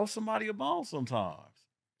throw somebody a bone sometimes.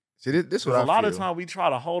 See, this what Because I a lot feel. of time we try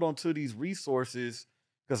to hold on to these resources.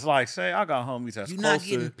 Because, like, say I got homies that's You're close not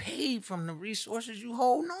getting to, paid from the resources you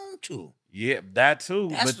hold on to. yeah, that too.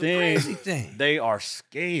 That's but the then crazy thing. they are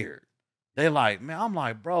scared. They like, man, I'm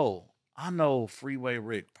like, bro, I know Freeway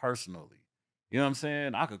Rick personally. You know what I'm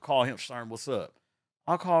saying? I could call him, Stern, what's up?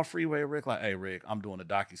 I'll call Freeway Rick like, hey, Rick, I'm doing a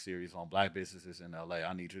docuseries on black businesses in LA.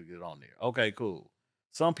 I need you to get on there. Okay, cool.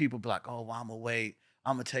 Some people be like, oh, well, I'm going to wait.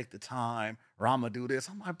 I'm going to take the time or I'm going to do this.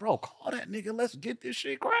 I'm like, bro, call that nigga. Let's get this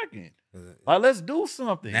shit cracking. Like, let's do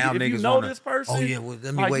something. Now if niggas you know wanna, this person. oh yeah, well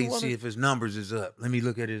let me like, wait you and wanna- see if his numbers is up. Let me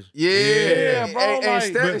look at his. Yeah, bro,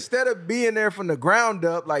 And like- instead of being there from the ground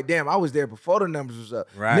up, like, damn, I was there before the numbers was up.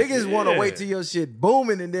 Right. Niggas want to Yeah. wait till your shit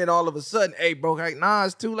booming, and then all of a sudden, hey, bro, like, nah,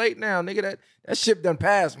 it's too late now, nigga. That shit done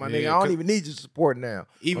passed, my nigga. Yeah, I don't 'cause- even need your support now.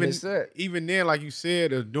 Even it's set. even then, like you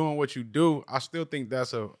said, of doing what you do, I still think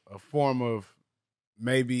that's a form of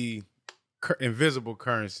maybe invisible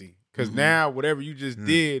currency. Because now, whatever you just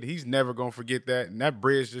did, he's never gonna forget that, and that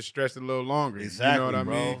bridge just stretched a little longer. Exactly, you know what I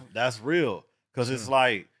bro. mean? That's real. Because it's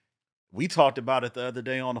like, we talked about it the other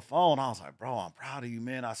day on the phone. I was like, bro, I'm proud of you,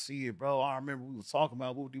 man. I see it, bro. I remember we was talking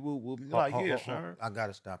about whoop-de-whoop, whoop. You're like, yeah, sure. I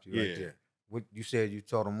gotta stop you Yeah. right there. What you said? You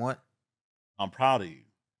told him what? I'm proud of you.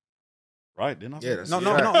 Right? Didn't I say Yeah, that? that's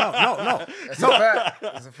No. That's a fact.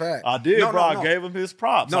 That's a fact. I did, No, bro. no, I no. gave him his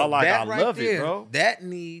props. I that right love there, it, bro. That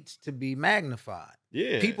needs to be magnified.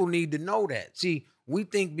 Yeah. People need to know that. See, we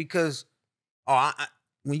think because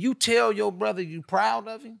when you tell your brother you proud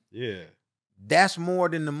of him, Yeah. that's more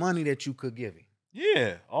than the money that you could give him.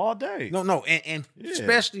 Yeah. All day. No, and Yeah.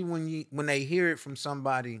 especially when they hear it from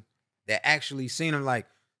somebody that actually seen him. Like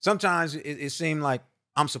sometimes it seemed like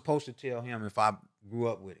I'm supposed to tell him if I grew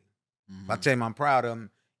up with him. If I tell him I'm proud of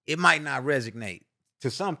him, it might not resonate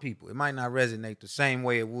to some people. It might not resonate the same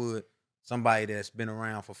way it would somebody that's been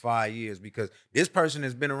around for 5 years, because this person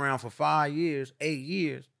has been around for 5 years, 8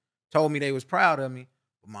 years, told me they was proud of me,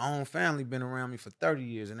 but my own family been around me for 30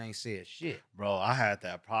 years and ain't said shit. Bro, I had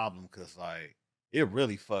that problem because, like, it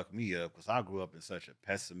really fucked me up because I grew up in such a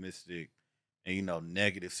pessimistic and, you know,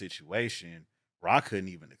 negative situation where I couldn't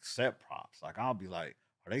even accept props. Like, I'll be like,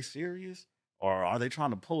 are they serious? Or are they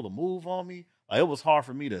trying to pull the move on me? Like, it was hard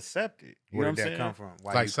for me to accept it. You Where know did what I'm that saying? come from?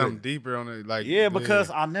 Why Like you something couldn't? deeper on it. Like Yeah,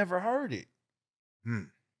 because I never heard it. Hmm.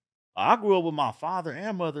 I grew up with my father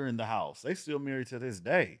and mother in the house. They still married to this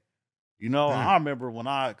day. You know, I remember when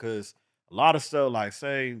because a lot of stuff, like,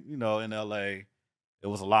 say, you know, in LA, there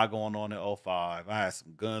was a lot going on in 05. I had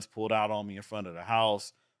some guns pulled out on me in front of the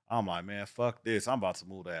house. I'm like, man, fuck this. I'm about to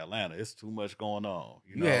move to Atlanta. It's too much going on.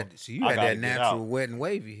 You know? had I that gotta get natural out. wet and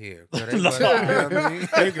wavy hair. So they, No. you know what I mean?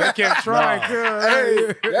 they kept trying. Nah. Hey,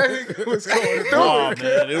 that nigga was going through Nah, it.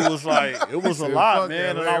 man, it was like, it was a said, lot, "Fuck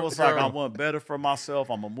man. LA, And I was like, I bro." want better for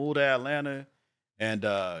myself. I'm going to move to Atlanta and,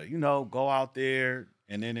 you know, go out there.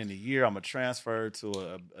 And then in a year, I'm going to transfer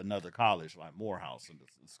to another college, like Morehouse,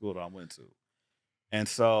 the school that I went to. And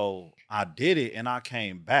so I did it and I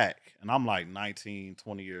came back and I'm like 19,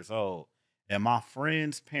 20 years old. And my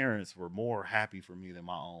friends' parents were more happy for me than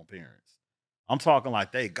my own parents. I'm talking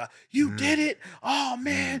like they got, you did it. Oh,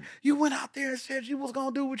 man, you went out there and said you was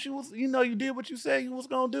going to do what you was, you know, you did what you said you was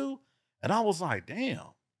going to do. And I was like, damn.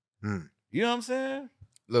 You know what I'm saying?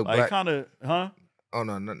 Look, Like, black, kind of, huh? Oh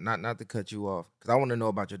no, not to cut you off, because I want to know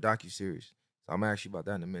about your docuseries. So I'm gonna ask you about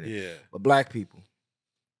that in a minute. Yeah. But black people,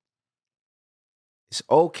 it's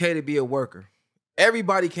okay to be a worker.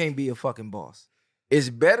 Everybody can't be a fucking boss. It's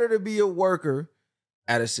better to be a worker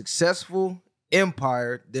at a successful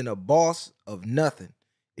empire than a boss of nothing.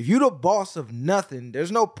 If you the boss of nothing,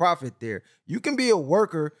 there's no profit there. You can be a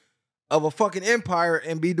worker of a fucking empire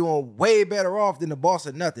and be doing way better off than the boss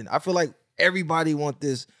of nothing. I feel like everybody want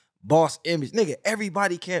this boss image. Nigga,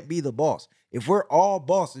 everybody can't be the boss. If we're all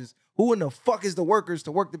bosses, who in the fuck is the workers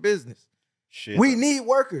to work the business? Shit. We need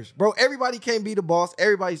workers, bro. Everybody can't be the boss.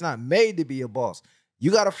 Everybody's not made to be a boss.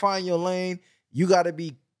 You got to find your lane. You got to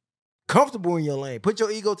be comfortable in your lane. Put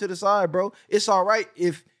your ego to the side, bro. It's all right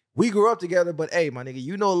if we grew up together, but hey, my nigga,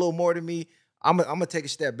 you know a little more than me. I'm gonna take a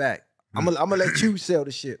step back. I'm gonna let you sail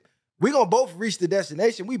the ship. We gonna both reach the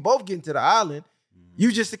destination. We both get to the island.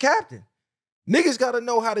 You just the captain. Niggas got to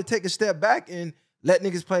know how to take a step back and let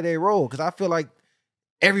niggas play their role. Because I feel like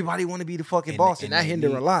everybody want to be the fucking boss, and that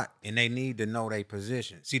hinder a lot. And they need to know their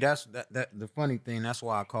position. See, that's the funny thing. That's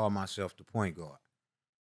why I call myself the point guard.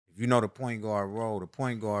 If you know the point guard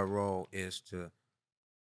role is to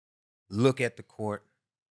look at the court,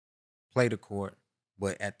 play the court,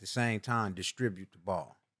 but at the same time distribute the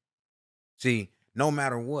ball. See, no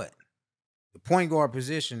matter what, the point guard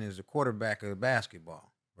position is the quarterback of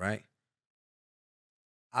basketball, right?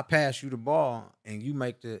 I pass you the ball and you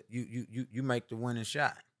make the you make the winning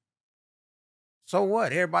shot. So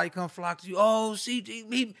what? Everybody come flock to you. Oh, see,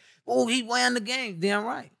 he won the game. Damn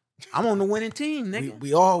right. I'm on the winning team, nigga.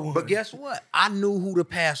 We all won. But guess what? I knew who to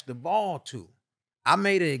pass the ball to. I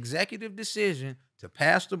made an executive decision to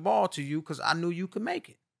pass the ball to you because I knew you could make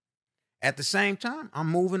it. At the same time,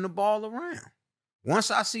 I'm moving the ball around.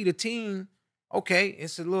 Once I see the team, okay,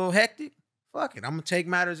 it's a little hectic, fuck it. I'm going to take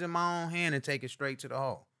matters in my own hand and take it straight to the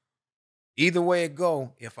hole. Either way it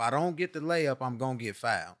go, if I don't get the layup, I'm going to get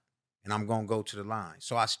fouled, and I'm going to go to the line.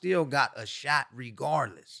 So I still got a shot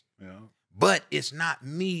regardless. Yeah. But it's not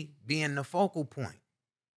me being the focal point.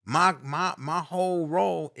 My whole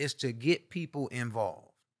role is to get people involved.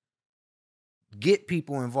 Get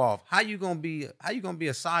people involved. How you gonna be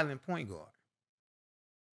a silent point guard?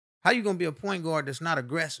 How you gonna be a point guard that's not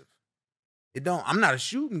aggressive? I'm not a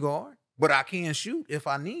shooting guard, but I can shoot if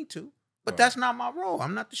I need to. But that's not my role.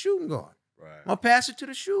 I'm not the shooting guard. Right. I'm gonna pass it to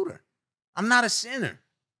the shooter. I'm not a center.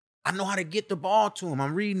 I know how to get the ball to him.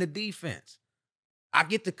 I'm reading the defense. I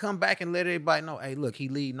get to come back and let everybody know, hey, look, he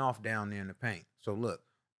leading off down there in the paint. So look,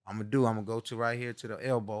 I'm gonna go to right here to the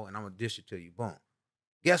elbow and I'm gonna dish it to you. Boom.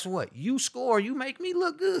 Guess what? You score, you make me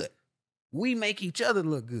look good. We make each other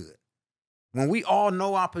look good. When we all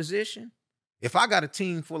know our position, if I got a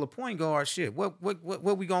team full of point guards, shit, what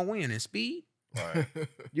we gonna win in speed? Right.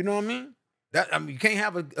 You know what I mean? You can't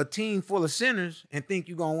have a team full of centers and think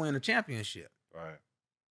you're gonna win a championship. Right.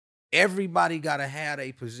 Everybody gotta have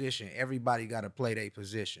a position. Everybody gotta play their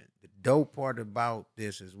position. The dope part about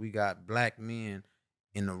this is we got black men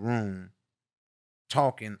in the room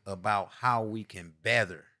talking about how we can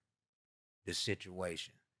better the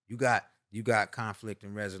situation. You got conflict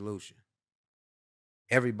and resolution.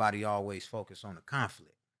 Everybody always focus on the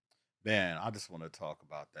conflict. Man, I just want to talk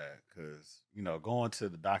about that because, going to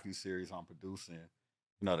the docuseries I'm producing,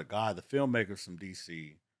 the filmmaker's from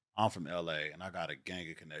DC, I'm from LA, and I got a gang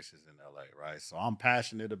of connections in LA, right? So I'm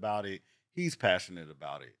passionate about it. He's passionate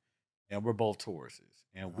about it. And we're both Tauruses.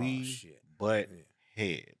 And we butt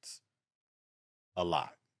heads a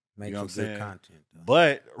lot. Makes what I'm good saying? content, though.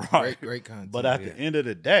 But, right. Great content. But at the end of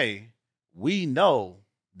the day, we know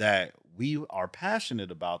that we are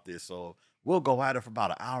passionate about this. So we'll go at it for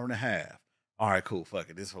about an hour and a half. All right, cool. Fuck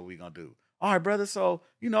it. This is what we're going to do. All right, brother. So,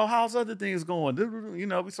 how's other things going?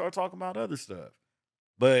 We start talking about other stuff.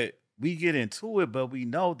 But we get into it, but we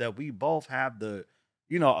know that we both have the,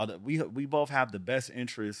 we both have the best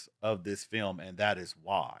interests of this film, and that is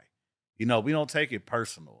why. We don't take it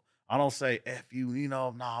personal. I don't say, F you,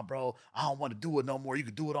 nah, bro, I don't want to do it no more. You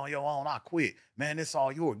can do it on your own. I quit. Man, it's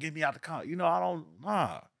all yours. Get me out the car. I don't,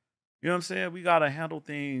 nah. You know what I'm saying? We got to handle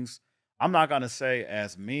things. I'm not going to say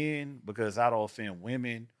as men because I don't offend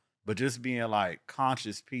women, but just being like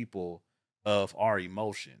conscious people of our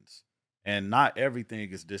emotions. And not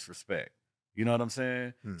everything is disrespect. You know what I'm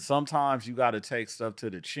saying? Sometimes you got to take stuff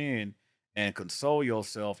to the chin and console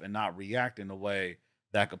yourself and not react in a way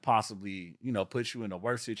that could possibly, put you in a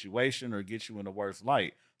worse situation or get you in a worse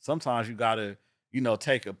light. Sometimes you got to,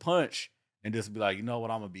 take a punch and just be like, you know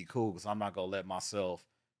what, I'm going to be cool because I'm not going to let myself,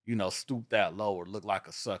 stoop that low or look like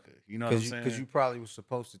a sucker. You know what I'm saying? Because you probably was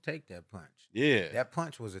supposed to take that punch. Yeah. That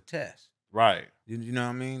punch was a test. Right. You know what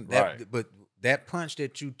I mean? Right. But that punch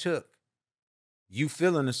that you took, you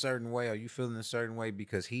feeling a certain way, or you feeling a certain way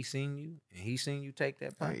because he seen you and he seen you take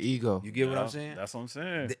that punch. Ego. You get what I'm saying? That's what I'm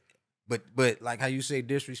saying. But like how you say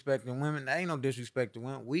disrespecting women, there ain't no disrespect to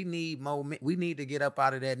women. We need more. We need to get up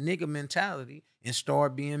out of that nigga mentality and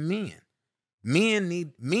start being men.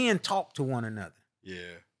 Men talk to one another.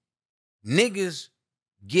 Yeah. Niggas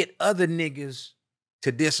get other niggas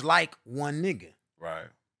to dislike one nigga. Right.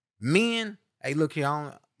 Men, hey, look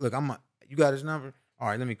here. You got his number? All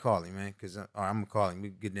right, let me call him, man. Cause all right, I'm gonna call him. We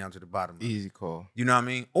get down to the bottom. Easy call. You know what I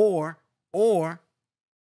mean? Or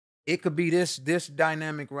it could be this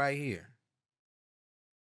dynamic right here.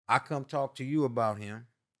 I come talk to you about him.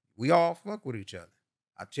 We all fuck with each other.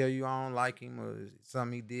 I tell you I don't like him or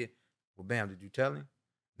something he did. Well, bam, did you tell him?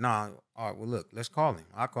 Nah. All right, well, look, let's call him.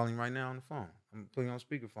 I'll call him right now on the phone. I'm putting him on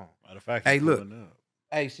speakerphone. Matter of fact, hey, look. Up.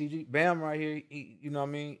 Hey, CG, Bam right here, you know what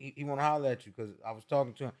I mean? He want to holler at you because I was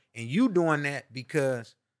talking to him. And you doing that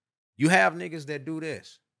because you have niggas that do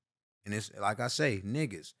this. And it's like I say,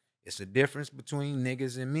 niggas. It's a difference between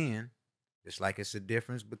niggas and men. It's like it's a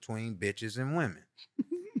difference between bitches and women.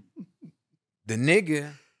 The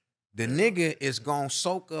nigga is gonna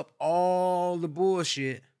soak up all the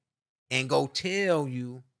bullshit and go tell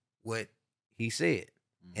you what he said.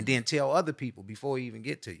 And then tell other people before he even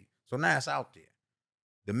get to you. So now it's out there.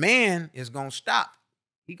 The man is gonna stop.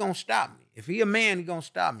 He gonna stop me. If he a man, he gonna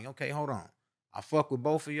stop me. Okay, hold on. I fuck with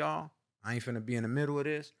both of y'all. I ain't finna be in the middle of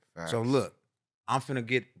this. Facts. So look, I'm finna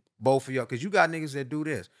get both of y'all, because you got niggas that do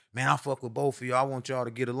this. Man, I fuck with both of y'all. I want y'all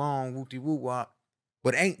to get along, whoop-de-whoop-wop.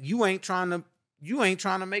 But you ain't trying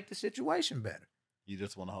to make the situation better. You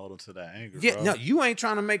just want to hold them to that anger, yeah, bro. No, you ain't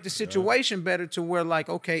trying to make the situation better to where, like,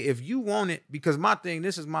 okay, if you want it, because my thing,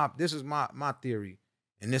 this is my theory,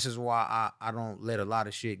 and this is why I don't let a lot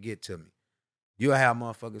of shit get to me. You'll have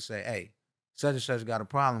motherfuckers say, hey, such and such got a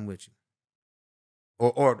problem with you.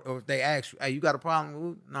 Or if they ask you, hey, you got a problem with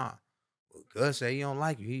you? Nah. Cuz say he don't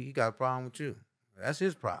like you. He got a problem with you. That's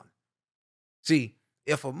his problem. See,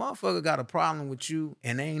 if a motherfucker got a problem with you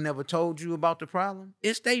and they ain't never told you about the problem,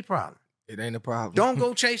 it's their problem. It ain't a problem. Don't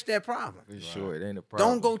go chase that problem. For sure, it ain't a problem.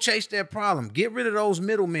 Don't go chase that problem. Get rid of those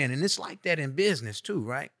middlemen. And it's like that in business too,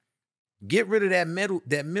 right? Get rid of that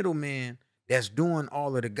middleman that's doing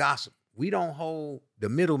all of the gossip. We don't hold the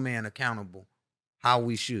middleman accountable how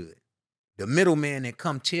we should. The middleman that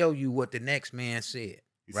come tell you what the next man said.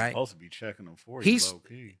 He's right? supposed to be checking them for you, low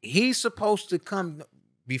key. He's supposed to come.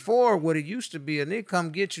 Before, what it used to be, a nigga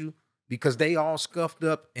come get you because they all scuffed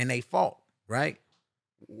up and they fought, right?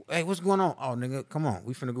 Hey, what's going on? Oh, nigga, come on.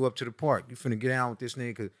 We finna go up to the park. You finna get down with this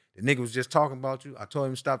nigga because the nigga was just talking about you. I told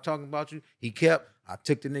him to stop talking about you. He kept. I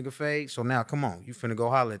took the nigga fade. So now, come on. You finna go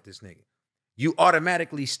holler at this nigga. You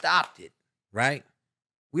automatically stopped it, right?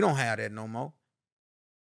 We don't have that no more.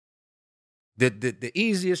 The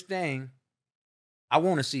easiest thing, I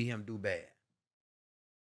want to see him do bad.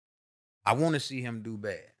 I want to see him do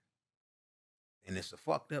bad. And it's a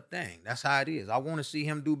fucked up thing. That's how it is. I want to see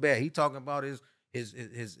him do bad. He talking about his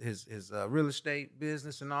real estate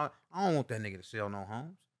business and all. I don't want that nigga to sell no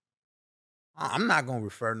homes. I'm not going to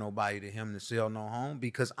refer nobody to him to sell no home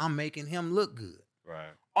because I'm making him look good.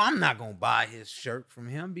 Right. I'm not going to buy his shirt from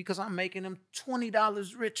him because I'm making him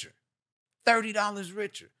 $20 richer, $30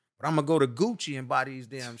 richer. But I'm going to go to Gucci and buy these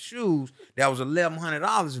damn shoes that was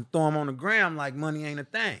 $1,100 and throw them on the gram like money ain't a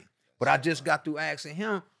thing. But I just got through asking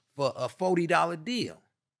him for a $40 deal.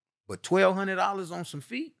 But $1,200 on some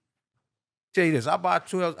feet? Tell you this, I buy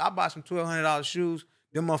some $1,200 shoes.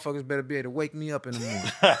 Them motherfuckers better be able to wake me up in the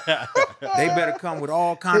morning. They better come with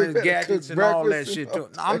all kinds of gadgets and all that shit too.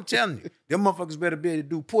 No, I'm telling you, them motherfuckers better be able to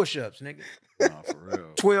do push-ups, nigga. Nah, for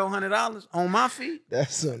real. $1,200 on my feet?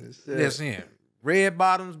 That's understood. Listen, red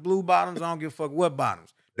bottoms, blue bottoms, I don't give a fuck what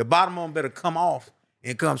bottoms. The bottom of them better come off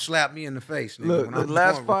and come slap me in the face, nigga. Look, the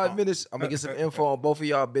last 5 minutes, I'm going to get some info on both of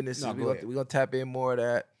y'all businesses. No, We're going to tap in more of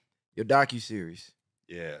that. Your docuseries.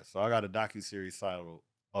 Yeah, so I got a docuseries titled,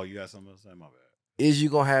 oh, you got something else to say? My bad. Is you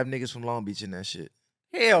going to have niggas from Long Beach in that shit?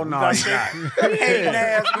 Hell no, he's not. Hating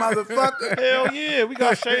ass motherfucker. Hell yeah, we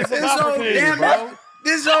got shades of This old opportunity, bro.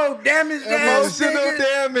 This old damaged ass Emotional nigga.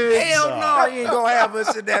 damage. Hell no, he ain't gonna have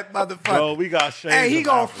us in that motherfucker. Bro, we got shades Hey, he of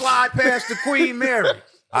gonna opportunity. fly past the Queen Mary.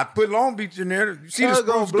 I put Long Beach in there. You see the That's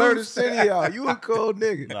gonna spruce blur the goose? city out. You a cold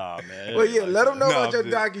nigga. Nah, man. Well, yeah, let them know No, about your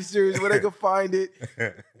dude. docuseries, where they can find it,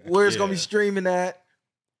 where it's gonna be Yeah. streaming at.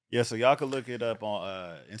 Yeah, so y'all can look it up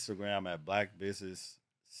on Instagram at Black Business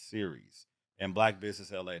Series and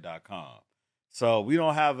blackbusinessla.com. So we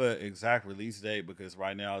don't have an exact release date because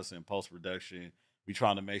right now it's in post-production. We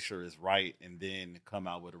trying to make sure it's right and then come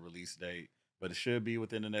out with a release date. But it should be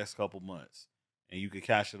within the next couple months. And you can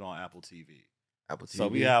catch it on Apple TV. Apple TV. So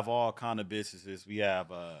we have all kind of businesses. We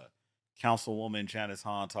have Councilwoman Janice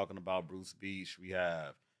Hahn talking about Bruce Beach. We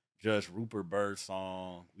have Judge Rupert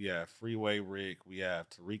Birdsong. We have Freeway Rick. We have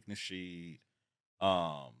Tariq Nasheed.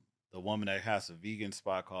 The woman that has a vegan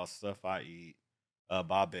spot called Stuff I Eat,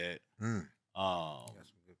 Babette. That's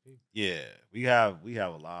some good people. Yeah, we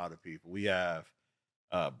have a lot of people. We have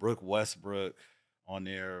Brooke Westbrook on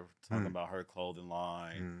there talking about her clothing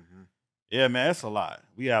line. Mm-hmm. Yeah, man, it's a lot.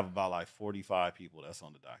 We have about like 45 people that's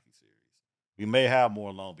on the docuseries. We may have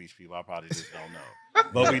more Long Beach people. I probably just don't know.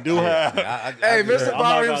 But we do have. Hey, Mr.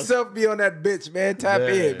 Bauer himself be on that bitch, man. Tap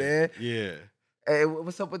in, man. Yeah. Hey,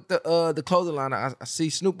 what's up with the clothing line? I see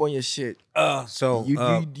Snoop on your shit. So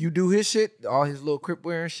you do his shit, all his little crip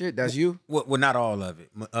wearing shit. That's you. Well, not all of it.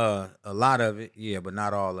 A lot of it, yeah, but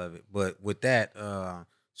not all of it. But with that,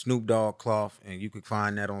 Snoop Dogg cloth, and you can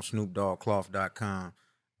find that on SnoopDoggCloth.com.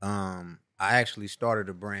 I actually started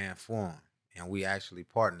a brand for him, and we actually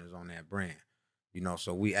partners on that brand. You know,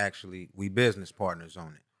 so we business partners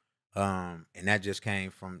on it. And that just came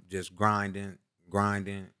from just grinding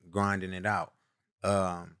it out.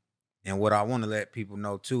 And what I want to let people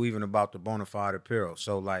know too, even about the Bonafide apparel.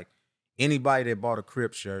 So like anybody that bought a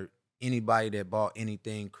Crip shirt, anybody that bought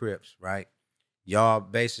anything Crips, right? Y'all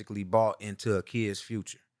basically bought into a kid's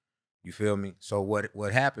future. You feel me? So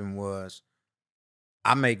what happened was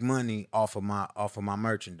I make money off of my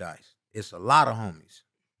merchandise. It's a lot of homies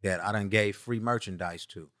that I done gave free merchandise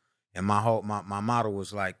to. And my motto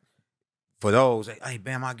was like, for those, hey,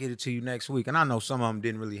 bam, I'll get it to you next week. And I know some of them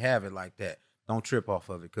didn't really have it like that. Don't trip off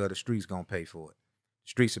of it, because the streets gonna pay for it. The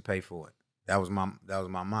streets will pay for it. That was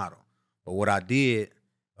my motto. But what I did,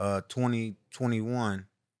 2021,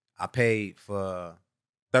 I paid for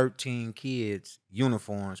 13 kids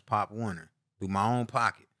uniforms, Pop Warner, through my own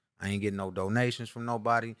pocket. I ain't getting no donations from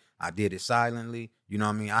nobody. I did it silently. You know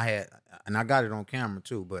what I mean? I got it on camera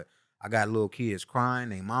too, but I got little kids crying,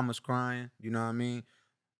 their mama's crying, you know what I mean?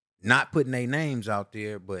 Not putting their names out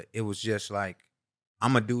there, but it was just like,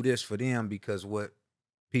 I'm going to do this for them because what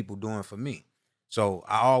people doing for me. So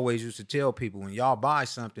I always used to tell people, when y'all buy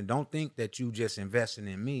something, don't think that you just investing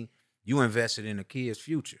in me. You invested in a kid's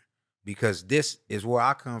future, because this is where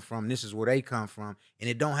I come from. This is where they come from. And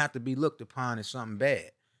it don't have to be looked upon as something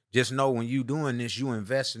bad. Just know when you doing this, you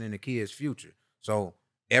investing in a kid's future. So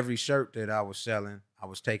every shirt that I was selling, I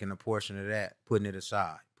was taking a portion of that, putting it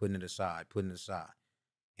aside.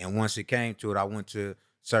 And once it came to it, I went to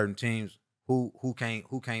certain teams who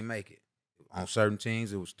can't make it. On certain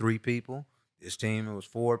teams, it was 3 people. This team, it was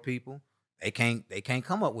 4 people. They can't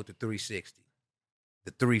come up with the 360,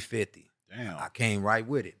 the 350. Damn. I came right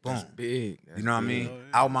with it. Boom. That's big. You know what I mean?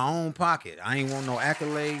 Out my own pocket. I ain't want no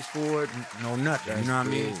accolades for it, no nothing. You know what I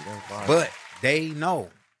mean? But they know.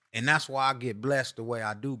 And that's why I get blessed the way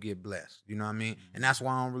I do get blessed. You know what I mean? And that's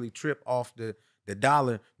why I don't really trip off the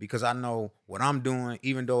dollar, because I know what I'm doing,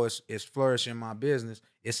 even though it's flourishing my business,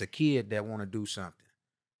 it's a kid that want to do something.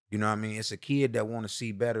 You know what I mean? It's a kid that want to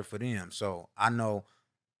see better for them. So I know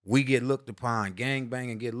we get looked upon,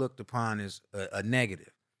 gangbanging get looked upon as a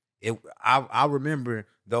negative. I remember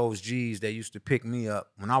those G's that used to pick me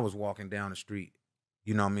up when I was walking down the street,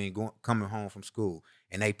 you know what I mean, coming home from school,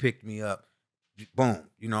 and they picked me up, boom,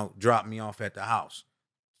 you know, dropped me off at the house,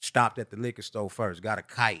 stopped at the liquor store first, got a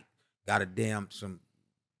kite, got some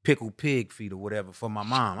pickled pig feet or whatever for my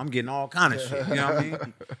mom. I'm getting all kind of shit, you know what I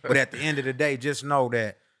mean? But at the end of the day, just know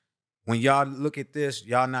that when y'all look at this,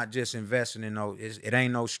 y'all not just investing in it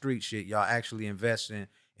ain't no street shit. Y'all actually investing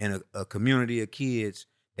in a community of kids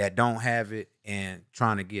that don't have it and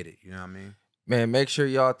trying to get it, you know what I mean? Man, make sure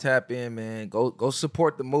y'all tap in, man. Go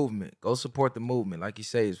support the movement. Go support the movement. Like you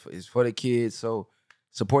say, it's for the kids. So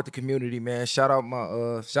support the community, man. Shout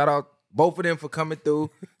out both of them for coming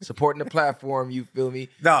through, supporting the platform. You feel me?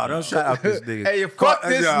 No, don't shout out this nigga. Hey, fuck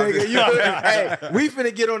this nigga. Hey, we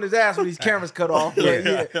finna get on his ass when these cameras cut off.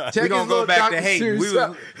 Yeah. We gonna go back to hating. We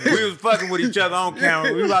was fucking with each other on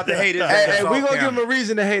camera. We about to hate his ass. Hey, we gonna give him a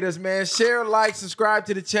reason to hate us, man. Share, like, subscribe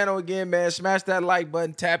to the channel again, man. Smash that like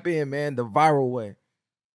button. Tap in, man. The viral way.